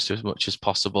get exposed to as much as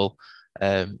possible.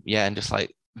 And just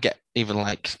like get, even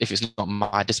like if it's not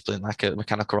my discipline, like a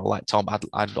mechanical role like Tom,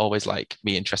 I'd always like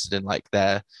be interested in like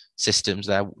their systems,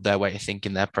 their way of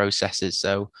thinking, their processes.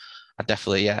 So I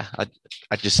definitely, I'd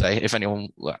just say, if anyone,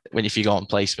 if you go on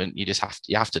placement, you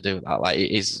have to do that. Like, it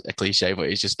is a cliche, but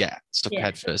it's just get stuck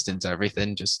head first into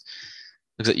everything, just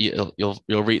because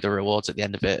you'll reap the rewards at the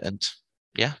end of it. And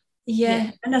Yeah,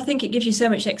 and I think it gives you so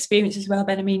much experience as well,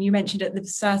 Ben. I mean, you mentioned at the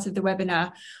start of the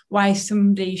webinar why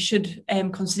somebody should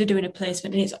consider doing a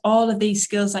placement, and it's all of these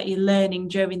skills that you're learning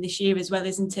during this year as well,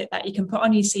 isn't it, that you can put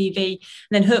on your CV, and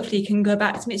then hopefully you can go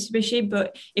back to Mitsubishi.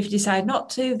 But if you decide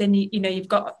not to, then you've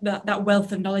got that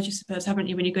wealth of knowledge, I suppose, haven't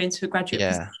you, when you go into a graduate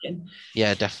position?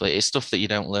 Yeah, definitely. It's stuff that you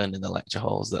don't learn in the lecture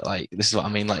halls, that like, this is what I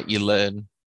mean, like you learn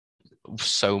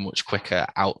so much quicker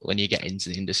out when you get into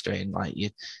the industry, and like you're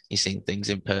seeing things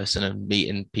in person and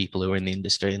meeting people who are in the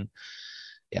industry, and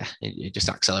it just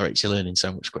accelerates your learning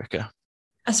so much quicker.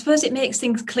 I suppose it makes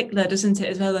things click though, doesn't it,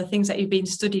 as well? The things that you've been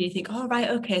studying, you think, oh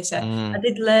right, okay, so I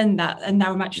did learn that, and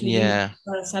now I'm actually doing it.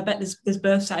 So I bet there's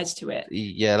both sides to it.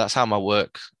 Yeah, that's how my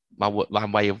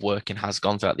way of working has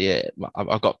gone throughout the year.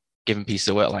 I've got given pieces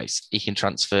of work, like you can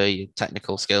transfer your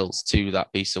technical skills to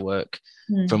that piece of work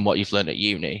from what you've learned at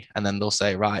uni, and then they'll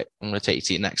say, right, I'm going to take you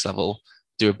to your next level.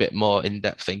 do a bit more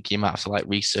in-depth thinking. You might have to like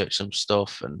research some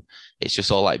stuff, and it's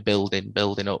just all like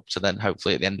building up to then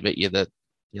hopefully at the end of it you're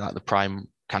like the prime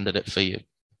candidate for your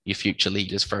future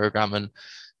leaders program, and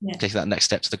take that next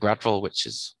step to the grad role, which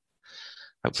is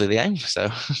hopefully the aim. So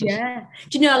yeah,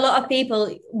 do you know, a lot of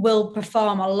people will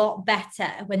perform a lot better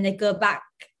when they go back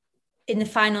in the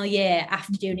final year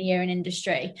after doing a year in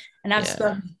industry. And I've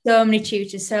spoken to so many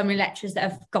tutors, so many lecturers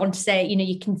that have gone to say, you know,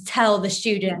 you can tell the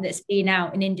student that's been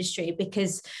out in industry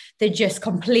because they're just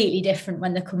completely different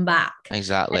when they come back.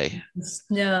 Exactly.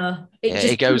 No,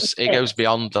 it goes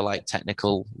beyond the like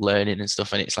technical learning and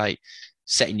stuff, and it's like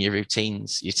setting your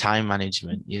routines, your time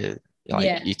management, your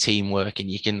teamwork, and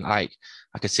you can like,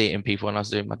 I could see it in people when I was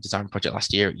doing my design project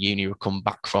last year at uni who come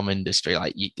back from industry.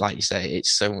 Like you say,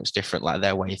 it's so much different, like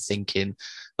their way of thinking,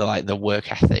 the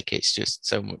work ethic, it's just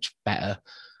so much better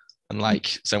and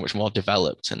like so much more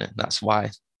developed. And that's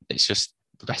why it's just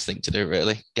the best thing to do,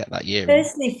 really, get that year.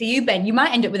 Personally, for you, Ben, you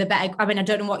might end up with a better, I mean, I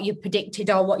don't know what you predicted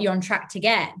or what you're on track to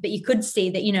get, but you could see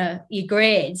that, you know, your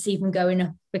grades even going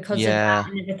up because of that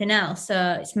and everything else.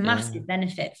 So it's a massive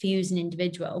benefit for you as an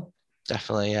individual.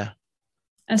 Definitely, yeah.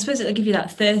 I suppose it'll give you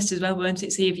that thirst as well, won't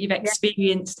it? So you've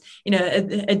experienced, you know,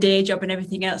 a day job and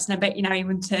everything else, and I bet you now you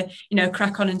want to, you know,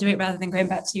 crack on and do it rather than going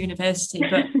back to university.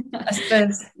 But I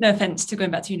suppose, no offence to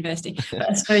going back to university, but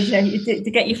I suppose, you know,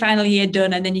 to get your final year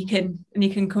done, and then you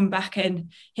can come back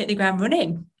and hit the ground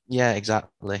running. Yeah,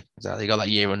 exactly. You got that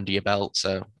year under your belt,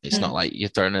 so it's not like you're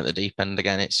thrown at the deep end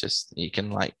again. It's just you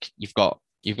can like you've got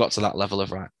to that level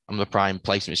of, right, I'm the prime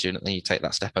placement student, then you take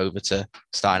that step over to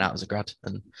starting out as a grad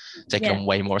and taking on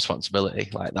way more responsibility.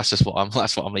 Like that's what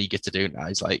I'm eager to do now.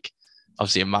 It's like,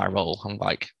 obviously in my role, I'm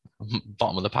like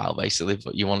bottom of the pile basically,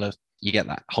 but you get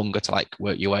that hunger to like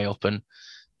work your way up and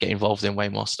get involved in way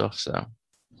more stuff. So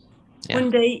yeah.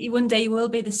 One day you will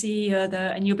be the CEO though,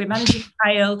 and you'll be managing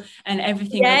Kyle and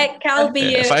everything. Yeah, Kyle be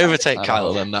you. If I overtake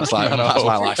Kyle, then that's like that's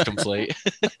my life complete.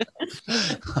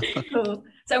 Cool.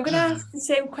 So I'm going to ask the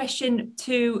same question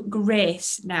to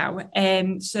Grace now.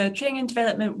 So training and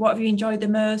development, what have you enjoyed the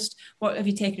most? What have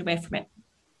you taken away from it?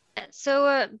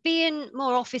 So being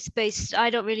more office-based, I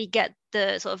don't really get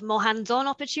the sort of more hands-on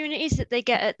opportunities that they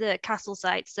get at the Castle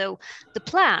site. So the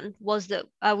plan was that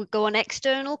I would go on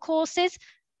external courses,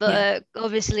 but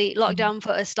obviously lockdown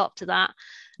put a stop to that.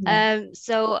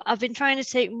 So I've been trying to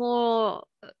take more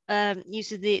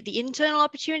use of the internal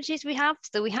opportunities we have.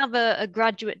 So we have a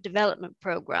graduate development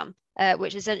program,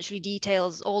 which essentially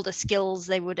details all the skills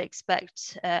they would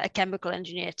expect a chemical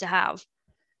engineer to have.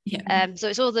 So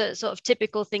it's all the sort of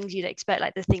typical things you'd expect,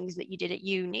 like the things that you did at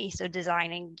uni, so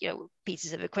designing, you know,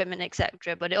 pieces of equipment,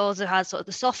 etc. But it also has sort of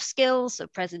the soft skills, so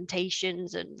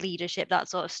presentations and leadership, that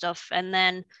sort of stuff, and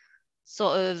then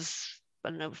sort of, I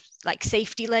don't know, like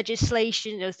safety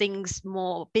legislation, you know, things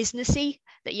more businessy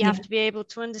that you have to be able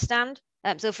to understand.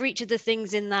 So for each of the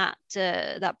things in that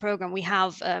program, we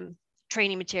have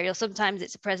training material. Sometimes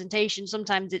it's a presentation,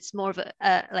 sometimes it's more of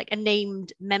a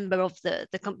named member of the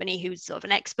company who's sort of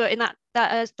an expert in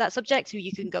that subject, who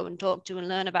you can go and talk to and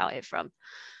learn about it from.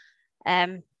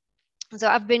 So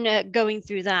I've been going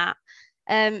through that.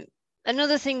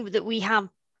 Another thing that we have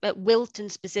at Wilton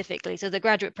specifically, so the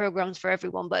graduate programs for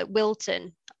everyone, but at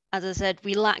Wilton, as I said,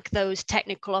 we lack those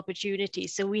technical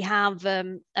opportunities. So we have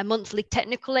a monthly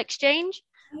technical exchange,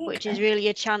 which is really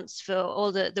a chance for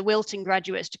all the Wilton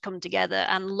graduates to come together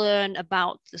and learn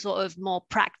about the sort of more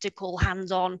practical,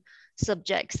 hands-on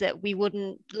subjects that we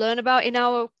wouldn't learn about in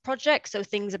our project. So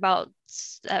things about,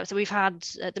 so we've had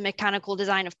the mechanical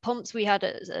design of pumps, we had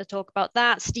a talk about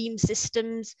that, steam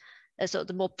systems, sort of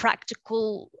the more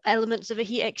practical elements of a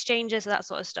heat exchanger, so that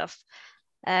sort of stuff.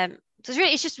 So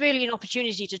it's just really an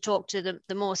opportunity to talk to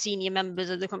the more senior members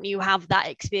of the company who have that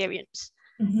experience.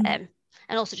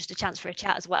 And also just a chance for a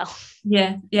chat as well.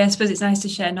 Yeah, I suppose it's nice to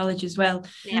share knowledge as well.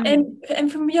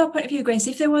 And from your point of view, Grace,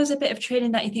 if there was a bit of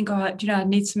training that you think, oh, do you know, I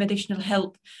need some additional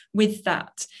help with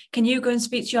that, can you go and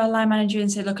speak to your line manager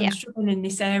and say, look, I'm struggling in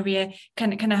this area,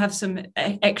 can I have some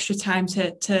extra time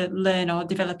to learn or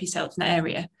develop yourself in that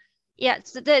area? Yeah,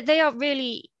 so they are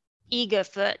really eager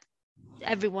for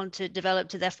everyone to develop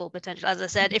to their full potential. As I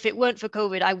said, if it weren't for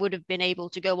COVID, I would have been able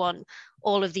to go on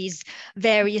all of these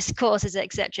various courses,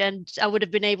 etc. And I would have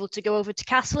been able to go over to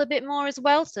Castle a bit more as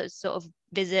well, so sort of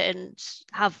visit and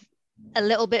have a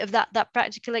little bit of that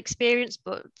practical experience.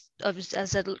 But obviously,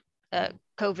 as I said,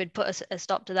 COVID put a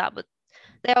stop to that. But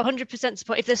they are 100%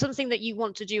 support. If there's something that you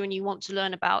want to do and you want to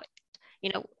learn about,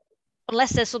 you know,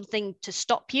 unless there's something to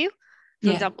stop you. For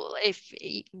example, if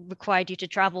it required you to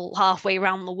travel halfway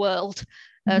around the world,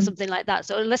 something like that.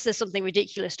 So unless there's something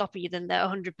ridiculous stopping you, then they're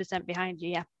 100% behind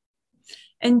you.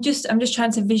 And I'm just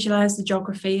trying to visualize the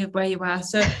geography of where you are.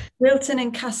 So Wilton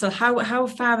and Castle, how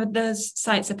far are those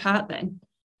sites apart then?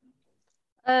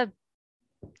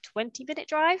 20-minute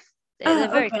drive. They're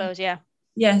very close, yeah.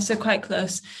 Yeah, so quite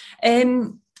close.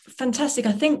 Fantastic.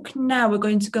 I think now we're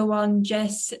going to go on,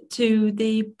 Jess, to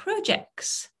the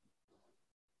projects.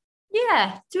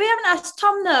 Yeah. Do we haven't asked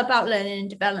Tom though about learning and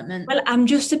development? Well, I'm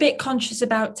just a bit conscious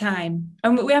about time.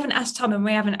 And we haven't asked Tom and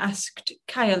we haven't asked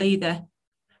Kyle either.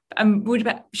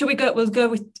 Should we go? We'll go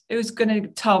with who's going to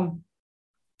Tom.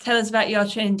 Tell us about your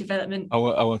training development. I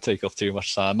won't take up too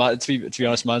much time. To be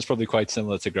honest, mine's probably quite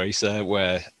similar to Grace,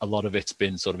 where a lot of it's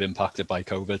been sort of impacted by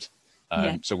COVID.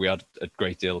 So we had a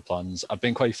great deal of plans. I've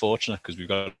been quite fortunate because we've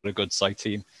got a good site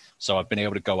team. So I've been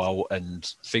able to go out and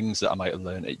things that I might have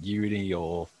learned at uni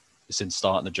or since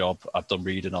starting the job, I've done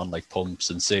reading on like pumps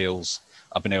and seals.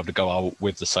 I've been able to go out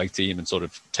with the site team and sort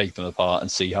of take them apart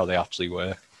and see how they actually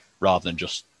work rather than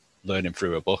just learning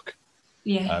through a book.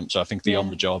 Yeah. So I think the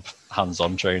on-the-job,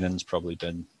 hands-on training's probably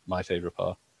been my favourite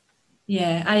part.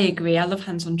 Yeah, I agree. I love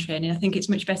hands-on training. I think it's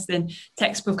much better than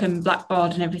textbook and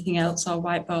blackboard and everything else, or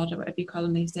whiteboard or whatever you call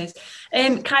them these days.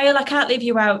 Kyle, I can't leave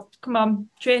you out. Come on,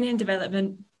 training and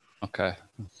development. Okay.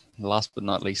 Last but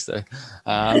not least, though.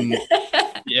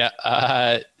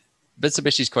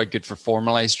 Mitsubishi is quite good for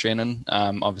formalized training.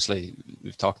 Obviously,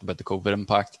 we've talked about the COVID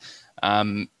impact.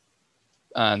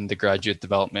 And the graduate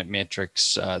development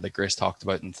matrix that Grace talked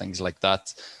about and things like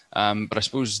that. But I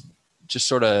suppose just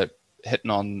sort of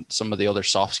hitting on some of the other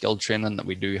soft skill training that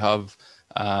we do have.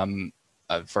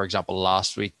 For example,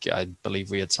 last week, I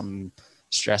believe we had some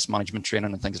stress management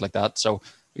training and things like that. So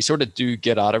we sort of do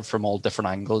get at it from all different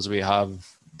angles. We have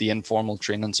the informal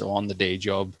training, so on the day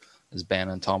job, as Ben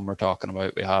and Tom were talking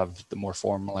about. We have the more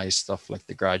formalized stuff like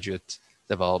the graduate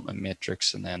development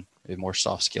matrix, and then we have more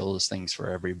soft skills things for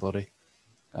everybody.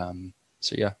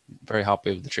 So yeah, very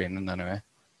happy with the training anyway.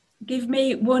 Give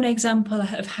me one example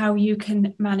of how you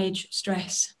can manage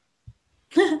stress.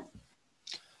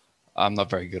 I'm not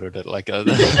very good at it.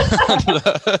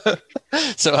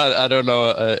 So I don't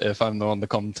know if I'm the one to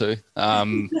come to.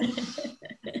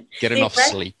 Get enough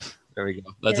sleep. There we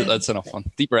go. That's enough one.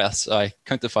 Deep breaths. I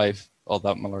count to 5. All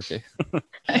that malarkey.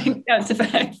 Count to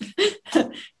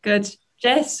 5. Good.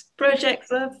 Jess,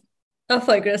 projects, love. I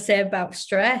thought you were going to say about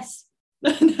stress.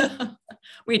 No,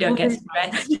 we don't get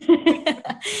stressed.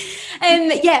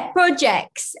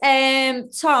 Projects.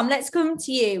 Tom, let's come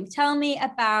to you. Tell me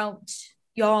about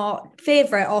your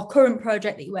favourite or current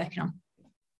project that you're working on.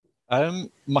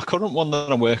 My current one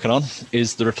that I'm working on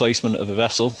is the replacement of a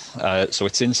vessel. So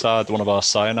it's inside one of our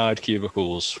cyanide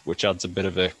cubicles, which adds a bit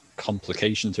of a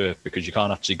complication to it because you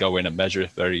can't actually go in and measure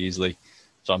it very easily.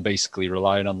 So I'm basically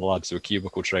relying on the lads who are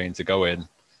cubicle trained to go in.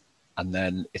 And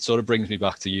then it sort of brings me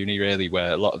back to uni, really,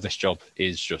 where a lot of this job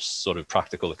is just sort of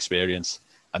practical experience.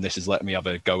 And this is letting me have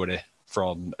a go at it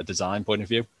from a design point of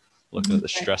view, looking at the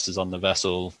stresses on the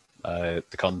vessel, the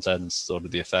contents, sort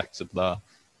of the effects of that,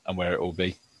 and where it will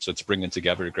be. So it's bringing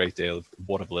together a great deal of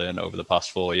what I've learned over the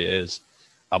past 4 years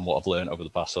and what I've learned over the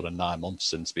past sort of 9 months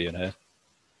since being here.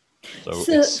 So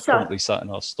it's currently sat in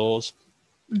our stores.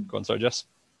 Go on, sorry, Jess.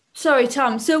 Sorry,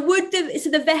 Tom. So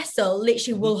the vessel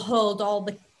literally will hold all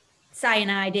the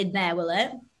cyanide in there, will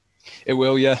it? It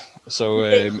will, yeah. So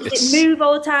does it move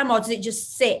all the time, or does it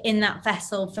just sit in that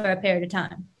vessel for a period of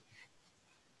time?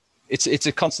 It's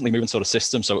a constantly moving sort of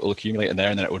system, so it will accumulate in there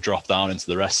and then it will drop down into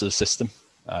the rest of the system.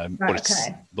 But it's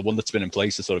the one that's been in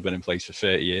place has sort of been in place for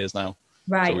 30 years now.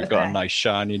 Right. So we've got a nice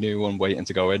shiny new one waiting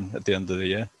to go in at the end of the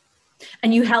year.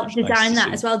 And you helped design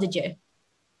that as well, did you?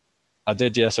 I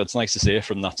did, yeah. So it's nice to see it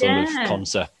from that sort of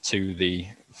concept to the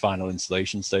final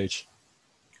installation stage.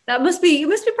 You must be proud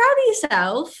of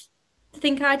yourself to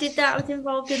think I did that. I was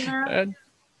involved in that.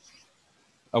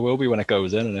 I will be when it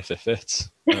goes in and if it fits.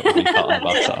 It will be pat on the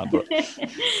backside, but...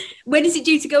 When is it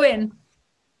due to go in?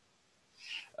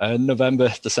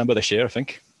 November, December this year, I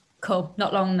think. Cool.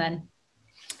 Not long then.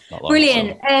 Not long,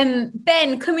 brilliant. So.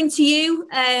 Ben, coming to you.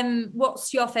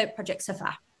 What's your favourite project so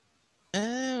far?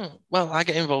 Well, I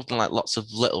get involved in like lots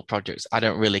of little projects. I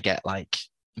don't really get like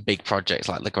big projects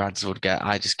like the grads would get.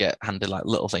 I just get handed like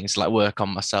little things to like work on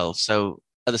myself. So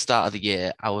at the start of the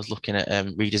year, I was looking at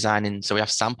redesigning. So we have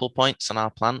sample points on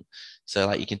our plant. So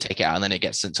like you can take it out and then it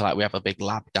gets into like, we have a big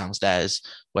lab downstairs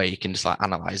where you can just like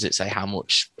analyze it, say how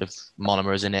much of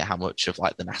monomer is in it, how much of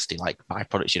like the nasty like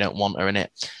byproducts you don't want are in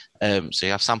it. So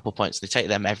you have sample points, they take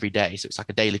them every day. So it's like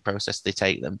a daily process, they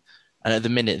take them. And at the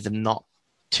minute, they're not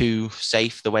too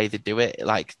safe the way they do it,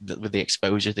 like with the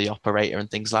exposure to the operator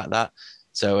and things like that.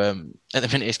 So at the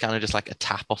minute, it's kind of just like a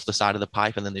tap off the side of the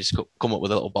pipe and then they just come up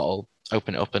with a little bottle,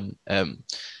 open it up and then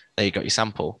there you got your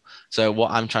sample. So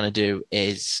what I'm trying to do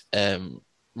is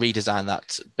redesign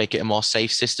that, make it a more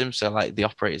safe system. So like the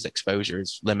operator's exposure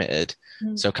is limited.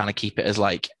 So kind of keep it as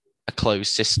like a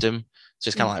closed system. So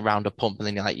it's kind of like round a pump, and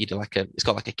then you do like it's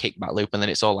got like a kickback loop, and then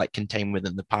it's all like contained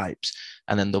within the pipes.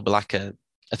 And then there'll be like a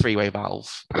three-way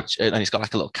valve, and it's got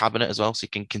like a little cabinet as well, so you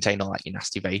can contain all like your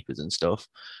nasty vapors and stuff.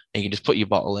 And you can just put your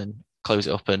bottle in, close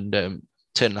it up, and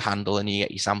turn the handle, and you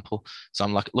get your sample. So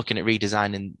I'm like looking at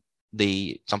redesigning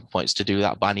the sample points to do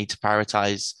that, but I need to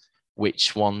prioritize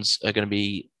which ones are going to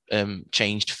be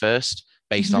changed first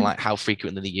based on like how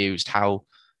frequently they're used, how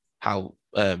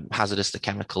hazardous the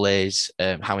chemical is,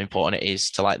 how important it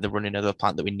is to like the running of the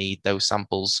plant that we need those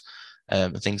samples,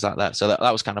 and things like that. So that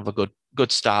was kind of a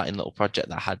good starting little project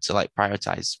that I had to like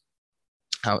prioritize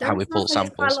how we pull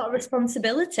samples. Quite a lot of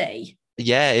responsibility.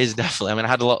 Yeah, it is definitely. I mean, I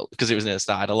had a lot, because it was near the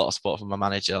start, I had a lot of support from my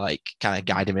manager, like kind of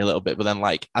guiding me a little bit. But then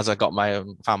like as I found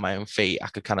my own feet, I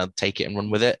could kind of take it and run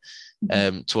with it.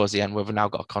 Towards the end, we've now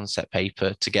got a concept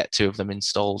paper to get 2 of them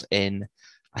installed in,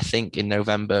 I think in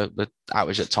November. The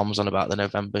outage that Tom's on about, the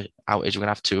November outage, we're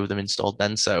gonna have 2 of them installed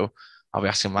then. So I'll be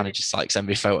asking managers to like send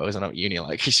me photos and I'm at uni,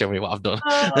 like show me what I've done,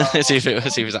 see if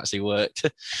it's actually worked.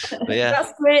 But yeah,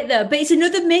 that's great though. But it's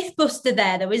another myth buster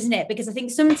there though, isn't it? Because I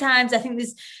think sometimes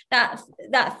there's that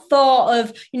thought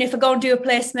of, if I go and do a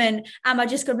placement, am I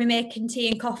just going to be making tea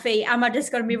and coffee? Am I just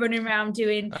going to be running around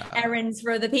doing errands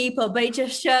for other people? But it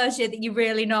just shows you that you're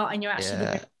really not, and you're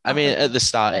actually. I mean, at the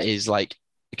start it is like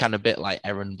kind of a bit like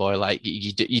errand boy, like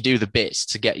you do the bits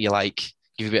to get you like,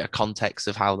 give you a bit of context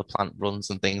of how the plant runs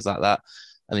and things like that,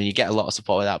 and then you get a lot of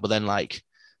support with that. But then, like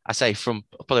I say, from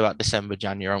probably about December,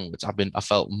 January onwards, I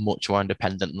felt much more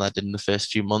independent than I did in the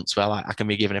first few months, where like I can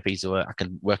be given a piece of work, I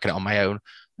can work on it on my own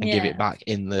and give it back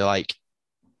in the like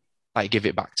give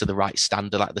it back to the right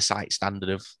standard, like the site standard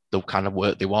of the kind of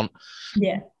work they want.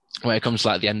 Yeah. When it comes to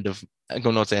like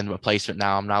going on to the end of my placement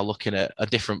now, I'm now looking at a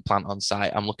different plant on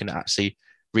site. I'm looking at actually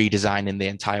redesigning the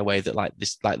entire way that like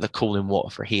the cooling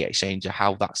water for a heat exchanger,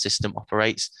 how that system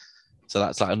operates. So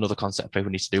that's like another concept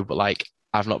people need to do, but like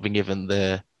I've not been given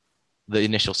the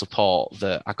initial support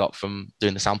that I got from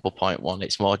doing the sample point one.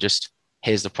 It's more just,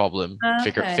 here's the problem,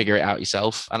 figure it out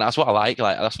yourself. And that's what I like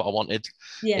that's what I wanted.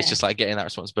 It's just like getting that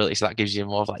responsibility. So that gives you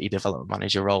more of like your development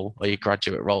manager role or your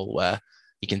graduate role, where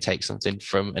you can take something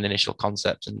from an initial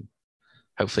concept and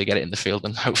hopefully get it in the field,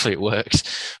 and hopefully it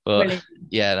works. But brilliant.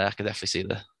 Yeah, I can definitely see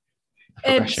the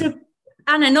progression. So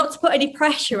Anna, not to put any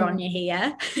pressure on you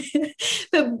here,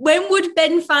 but when would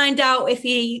Ben find out if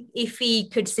he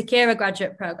could secure a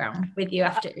graduate program with you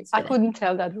after this? I couldn't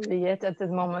tell that really yet at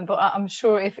this moment, but I'm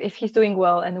sure if he's doing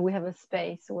well and we have a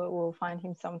space, we'll find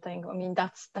him something. I mean,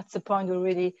 that's the point. We're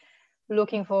really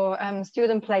looking for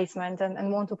student placement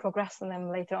and want to progress on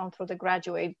them later on through the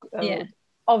graduate.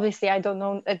 Obviously, I don't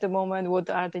know at the moment what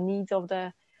are the needs of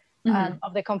the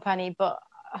company, but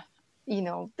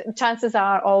the chances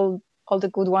are all the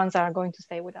good ones are going to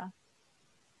stay with us.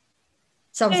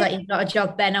 Sounds like you've got a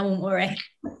job, Ben. I won't worry.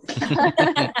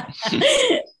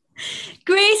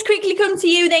 Grace, quickly come to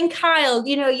you then. Kyle,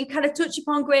 you kind of touch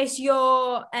upon, Grace,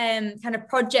 your kind of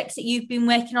projects that you've been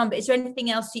working on, but is there anything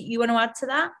else that you want to add to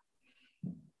that?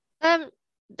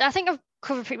 I think I've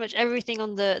covered pretty much everything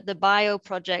on the bio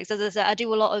projects. As I said, I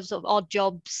do a lot of sort of odd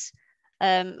jobs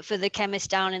for the chemists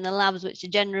down in the labs, which are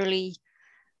generally,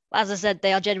 as I said,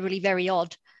 they are generally very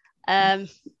odd.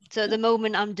 So at the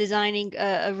moment I'm designing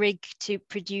a rig to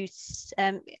produce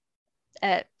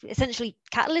essentially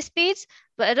catalyst beads,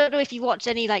 but I don't know if you watch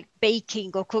any like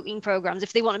baking or cooking programs.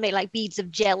 If they want to make like beads of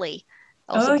jelly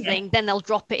or something, then they'll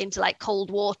drop it into like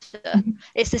cold water.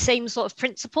 It's the same sort of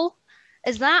principle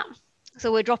as that.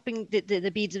 So we're dropping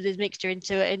the beads of this mixture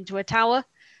into a tower.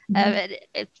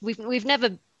 We've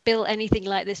never built anything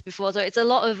like this before, so it's a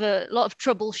lot of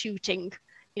troubleshooting.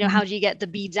 How do you get the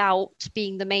beads out,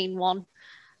 being the main one?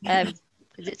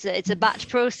 It's a batch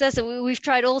process, and we've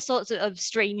tried all sorts of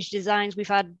strange designs. We've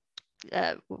had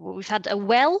a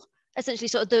well, essentially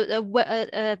sort of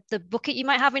the bucket you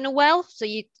might have in a well. So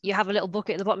you have a little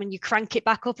bucket at the bottom and you crank it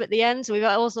back up at the end. So we've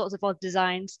got all sorts of odd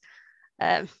designs.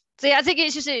 So yeah, I think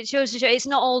it shows it's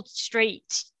not all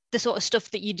straight the sort of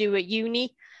stuff that you do at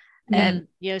uni.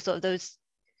 Sort of those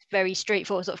very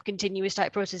straightforward sort of continuous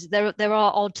type processes. There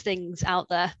are odd things out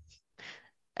there,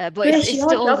 but it's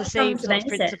still all the same sort of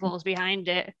principles behind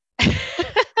it.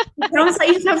 It sounds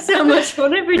like you have so much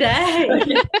fun every day.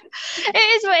 It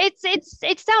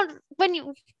sounds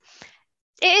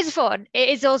it is fun. It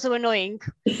is also annoying.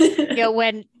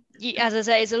 When as I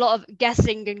say, it's a lot of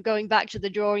guessing and going back to the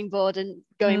drawing board and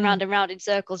going round and round in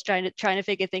circles trying to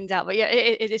figure things out. But yeah,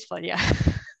 it is fun. Yeah.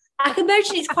 I can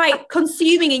imagine it's quite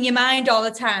consuming in your mind all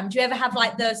the time. Do you ever have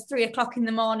like those 3 o'clock in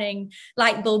the morning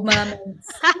light bulb moments?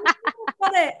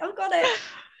 I've got it.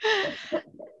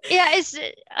 Yeah,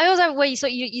 I always have where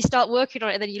you start working on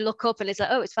it and then you look up and it's like,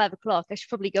 oh, it's 5 o'clock. I should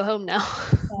probably go home now.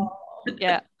 Oh.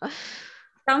 Yeah.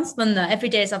 Sounds fun though. Every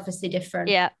day is obviously different.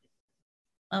 Yeah.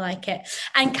 I like it.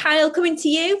 And Kyle, coming to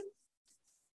you.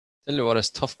 Tell you what, it's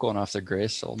tough going after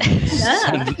Grace. So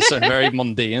very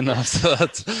mundane after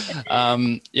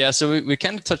that. Yeah, so we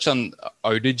kind of touched on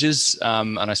outages,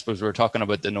 and I suppose we were talking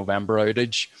about the November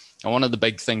outage. And one of the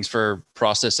big things for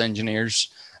process engineers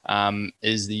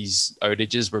is these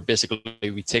outages where basically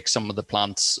we take some of the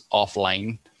plants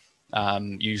offline,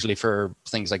 usually for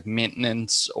things like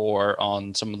maintenance or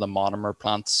on some of the monomer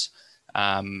plants.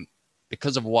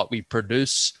 Because of what we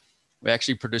produce, we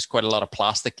actually produce quite a lot of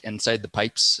plastic inside the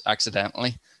pipes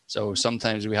accidentally. So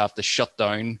sometimes we have to shut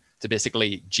down to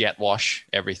basically jet wash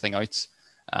everything out.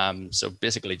 So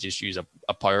basically just use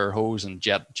a power hose and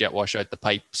jet wash out the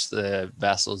pipes, the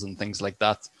vessels and things like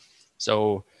that.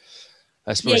 So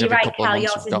I suppose every couple of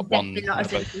months we've got one. Not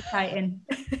as exciting.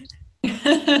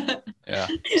 Yeah.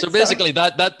 So basically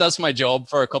that's my job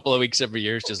for a couple of weeks every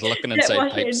year, is just looking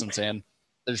inside pipes and saying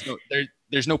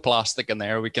there's no plastic in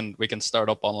there. We can start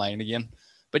up online again.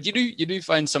 But you do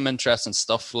find some interesting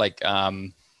stuff, like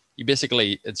you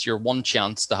basically, it's your one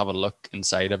chance to have a look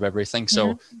inside of everything.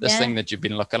 So this thing that you've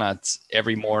been looking at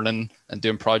every morning and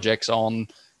doing projects on,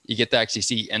 you get to actually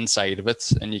see inside of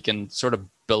it, and you can sort of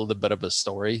build a bit of a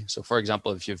story. So for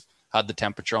example, if you've had the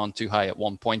temperature on too high at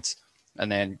one point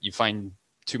and then you find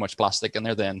too much plastic in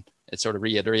there, then it sort of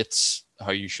reiterates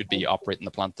how you should be operating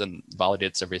the plant and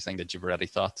validates everything that you've already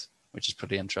thought, which is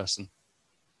pretty interesting.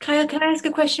 Kyle, can I ask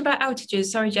a question about outages?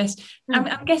 Sorry, Jess.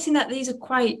 I'm guessing that these are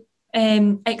quite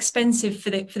expensive for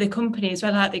the company as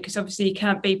well, aren't they? Because obviously you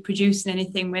can't be producing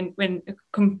anything when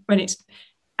it's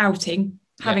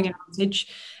having an outage,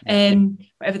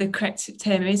 whatever the correct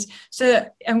term is. So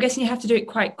I'm guessing you have to do it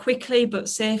quite quickly but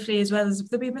safely as well. As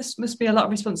there must be a lot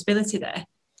of responsibility there.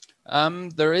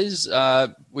 There is.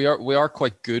 We are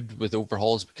quite good with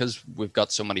overhauls because we've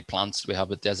got so many plants. We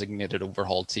have a designated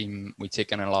overhaul team. We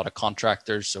take in a lot of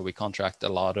contractors, so we contract a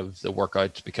lot of the work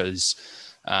out because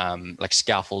like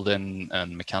scaffolding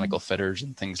and mechanical fitters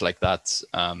and things like that,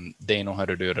 they know how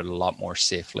to do it a lot more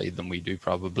safely than we do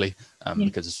probably,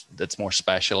 because it's more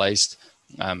specialized.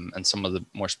 And some of the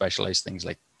more specialized things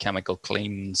like chemical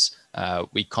cleans,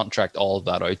 we contract all of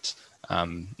that out.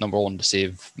 Number one, to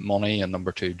save money, and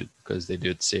number two, because they do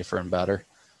it safer and better.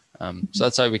 So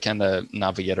that's how we kind of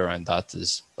navigate around that,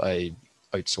 is by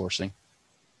outsourcing.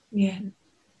 Yeah.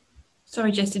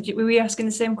 Sorry, Jess, were we asking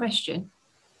the same question?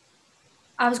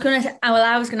 I was going to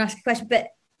ask a question,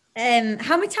 but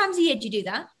how many times a year do you do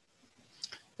that?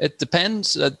 It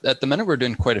depends. At the minute, we're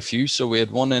doing quite a few. So we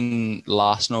had one in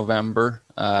last November,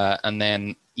 and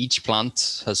then each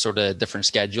plant has sort of a different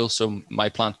schedule. So my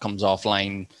plant comes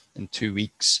offline in 2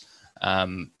 weeks.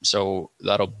 So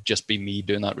that'll just be me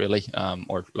doing that really,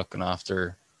 or looking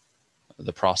after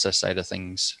the process side of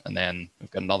things. And then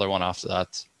we've got another one after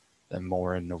that, then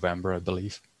more in November, I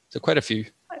believe. So quite a few.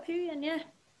 Quite a few, yeah.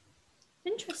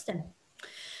 Interesting.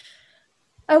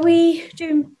 Are we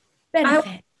doing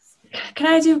benefits?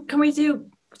 Can we do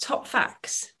top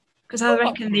facts? Because I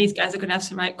reckon these guys are going to have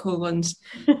some right cool ones.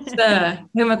 So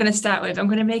who am I going to start with? I'm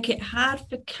going to make it hard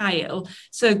for Kyle.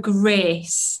 So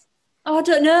Grace. Oh, I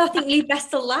don't know. I think leave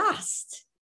best to last.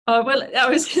 Oh, well, I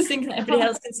was just thinking that everybody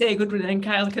else can say a good one and then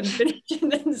Kyle can finish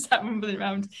and then start mumbling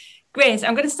around. Grace,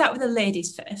 I'm going to start with the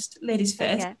ladies first.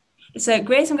 Okay. So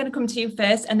Grace, I'm going to come to you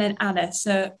first and then Anna.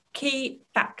 So key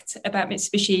fact about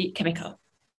Mitsubishi Chemical.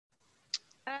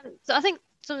 So I think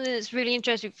something that's really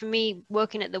interesting for me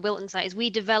working at the Wilton site is we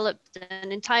developed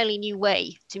an entirely new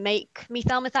way to make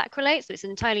methyl methacrylate. So it's an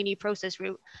entirely new process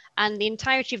route, and the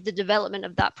entirety of the development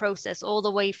of that process, all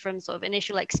the way from sort of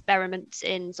initial experiments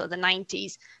in sort of the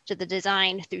 90s to the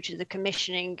design through to the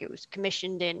commissioning. It was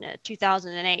commissioned in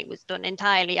 2008, was done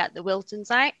entirely at the Wilton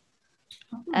site.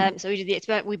 So we did the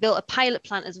experiment. We built a pilot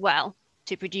plant as well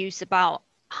to produce about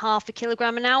 0.5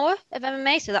 kilogram an hour of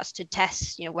MMA. So that's to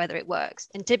test, whether it works.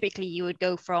 And typically you would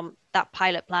go from that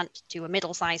pilot plant to a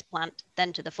middle-sized plant,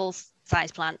 then to the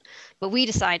full-size plant. But we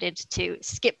decided to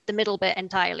skip the middle bit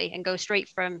entirely and go straight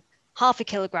from 0.5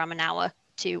 kilogram an hour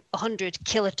to 100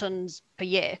 kilotons per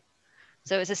year.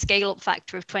 So it's a scale-up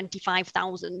factor of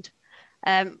 25,000,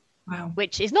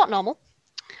 which is not normal.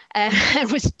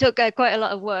 Which took quite a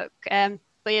lot of work. But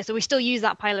yeah, so we still use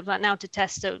that pilot plant now to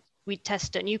test. So we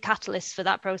test a new catalyst for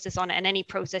that process on it and any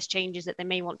process changes that they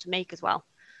may want to make as well.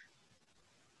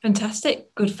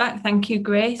 Fantastic. Good fact. Thank you,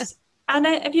 Grace.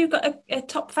 Anna, have you got a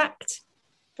top fact?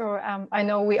 Sure. I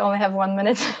know we only have 1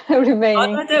 minute remaining.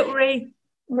 Oh, no, don't worry.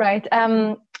 Right.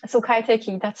 So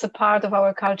kaiteki, that's a part of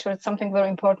our culture. It's something very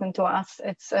important to us.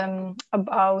 It's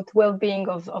about well-being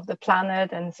of the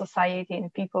planet and society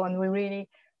and people, and we really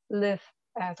live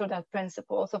through that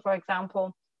principle. So, for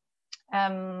example,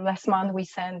 last month we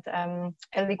sent a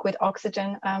liquid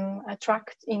oxygen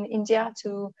truck in India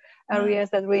to areas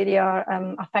that really are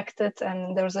affected,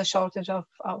 and there's a shortage of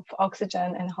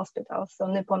oxygen in hospitals. So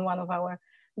Nippon, one of our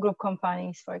group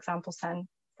companies, for example, sent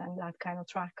that kind of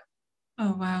truck.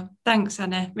 Oh, wow. Thanks,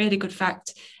 Anna. Really good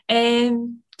fact.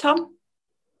 Tom?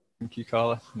 Thank you,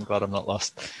 Carla. I'm glad I'm not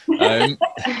lost.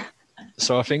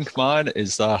 So I think mine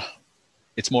is that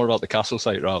it's more about the Castle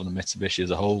site rather than Mitsubishi as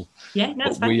a whole. Yeah,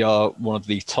 that's fine. We are one of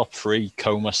the top 3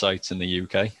 COMA sites in the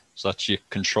UK. So that's your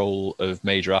control of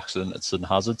major accidents and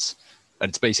hazards. And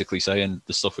it's basically saying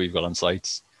the stuff we've got on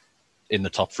sites in the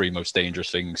top 3 most dangerous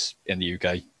things in the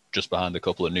UK, just behind a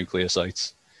couple of nuclear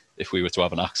sites. If we were to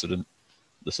have an accident,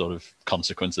 the sort of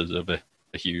consequences of it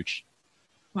are huge.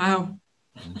 Wow.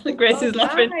 Grace is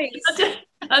laughing. Nice.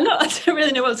 I don't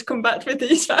really know what to come back with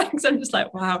these facts. I'm just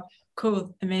like, wow,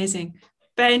 cool, amazing.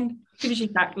 Ben, finish your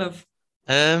fact, love.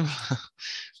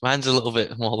 Mine's a little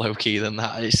bit more low key than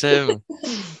that. It's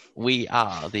we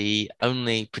are the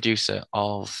only producer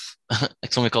of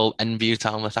something called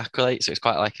N-butyl methacrylate. So it's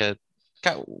quite like a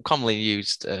commonly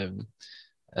used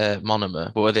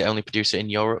monomer, but we're the only producer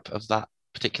in Europe of that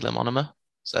particular monomer.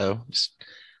 So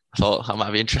I thought that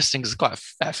might be interesting because there's quite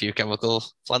a fair few chemical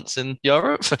plants in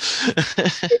Europe.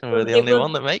 We're the only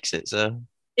one that makes it. So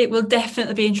it will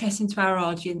definitely be interesting to our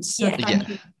audience. So thank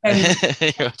you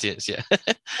your audience, yeah.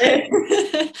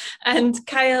 And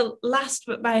Kyle, last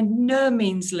but by no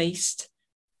means least.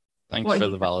 Thanks for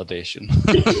the validation.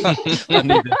 I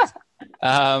need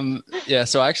it.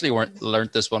 So I actually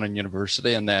learned this one in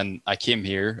university, and then I came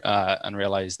here and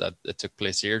realized that it took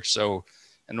place here. So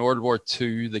in World War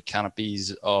II, the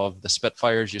canopies of the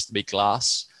Spitfires used to be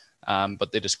glass,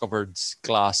 but they discovered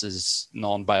glass is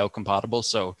non-biocompatible.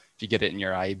 So if you get it in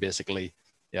your eye, basically,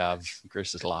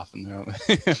 Chris is laughing.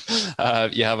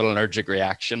 You have an allergic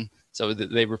reaction. So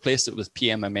they replaced it with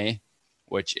PMMA,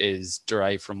 which is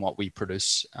derived from what we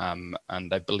produce. And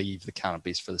I believe the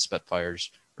canopies for the Spitfires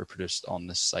were produced on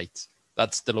this site.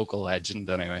 That's the local legend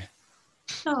anyway.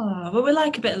 Oh, well, we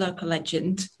like a bit of local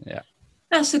legend. Yeah.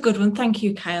 That's a good one. Thank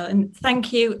you, Kyle. And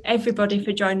thank you, everybody,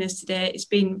 for joining us today. It's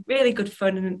been really good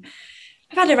fun and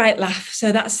I've had a right laugh.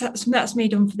 So that's me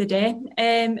done for the day.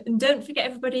 And don't forget,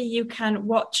 everybody, you can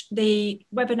watch the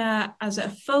webinar as a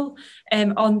full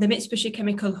on the Mitsubishi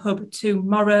Chemical Hub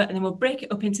tomorrow, and then we'll break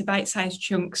it up into bite-sized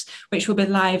chunks, which will be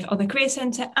live on the Career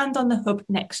Centre and on the Hub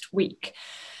next week.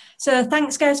 So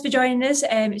thanks, guys, for joining us.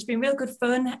 It's been real good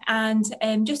fun. And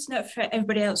just a note for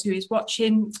everybody else who is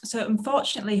watching. So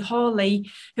unfortunately,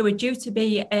 Hawley, who are due to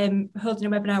be holding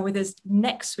a webinar with us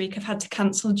next week, have had to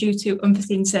cancel due to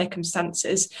unforeseen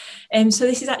circumstances. So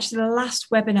this is actually the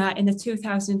last webinar in the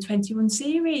 2021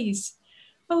 series.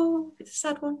 Oh, it's a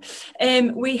sad one.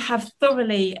 We have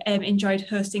thoroughly enjoyed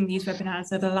hosting these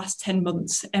webinars over the last 10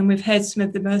 months, and we've heard some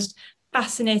of the most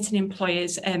fascinating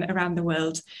employers around the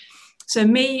world. So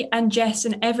me and Jess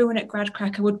and everyone at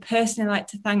GradCracker would personally like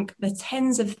to thank the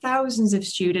tens of thousands of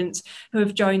students who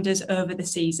have joined us over the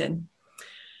season.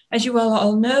 As you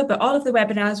all know, but all of the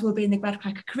webinars will be in the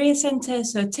GradCracker Career Centre,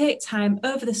 so take time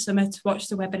over the summer to watch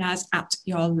the webinars at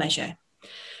your leisure.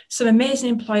 Some amazing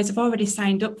employers have already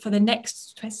signed up for the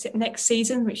next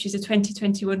season, which is the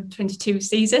 2021-22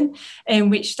 season,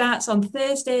 which starts on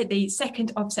Thursday, the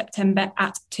 2nd of September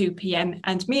at 2 p.m.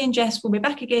 And me and Jess will be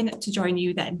back again to join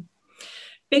you then.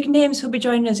 Big names who'll be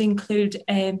joining us include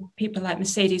people like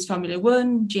Mercedes Formula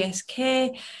One,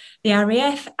 GSK, the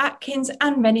RAF, Atkins,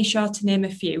 and Manyshore, to name a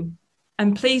few.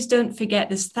 And please don't forget,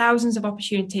 there's thousands of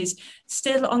opportunities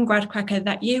still on GradCracker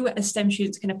that you as STEM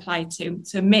students can apply to.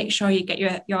 So make sure you get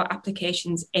your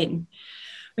applications in.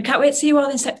 We can't wait to see you all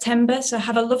in September. So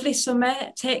have a lovely summer.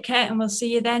 Take care, and we'll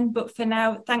see you then. But for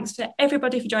now, thanks for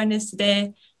everybody for joining us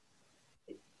today.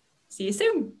 See you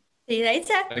soon. See you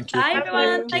later. Thank you. Bye,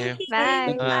 everyone. Thank you.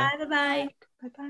 Bye. Bye. Bye. Bye-bye.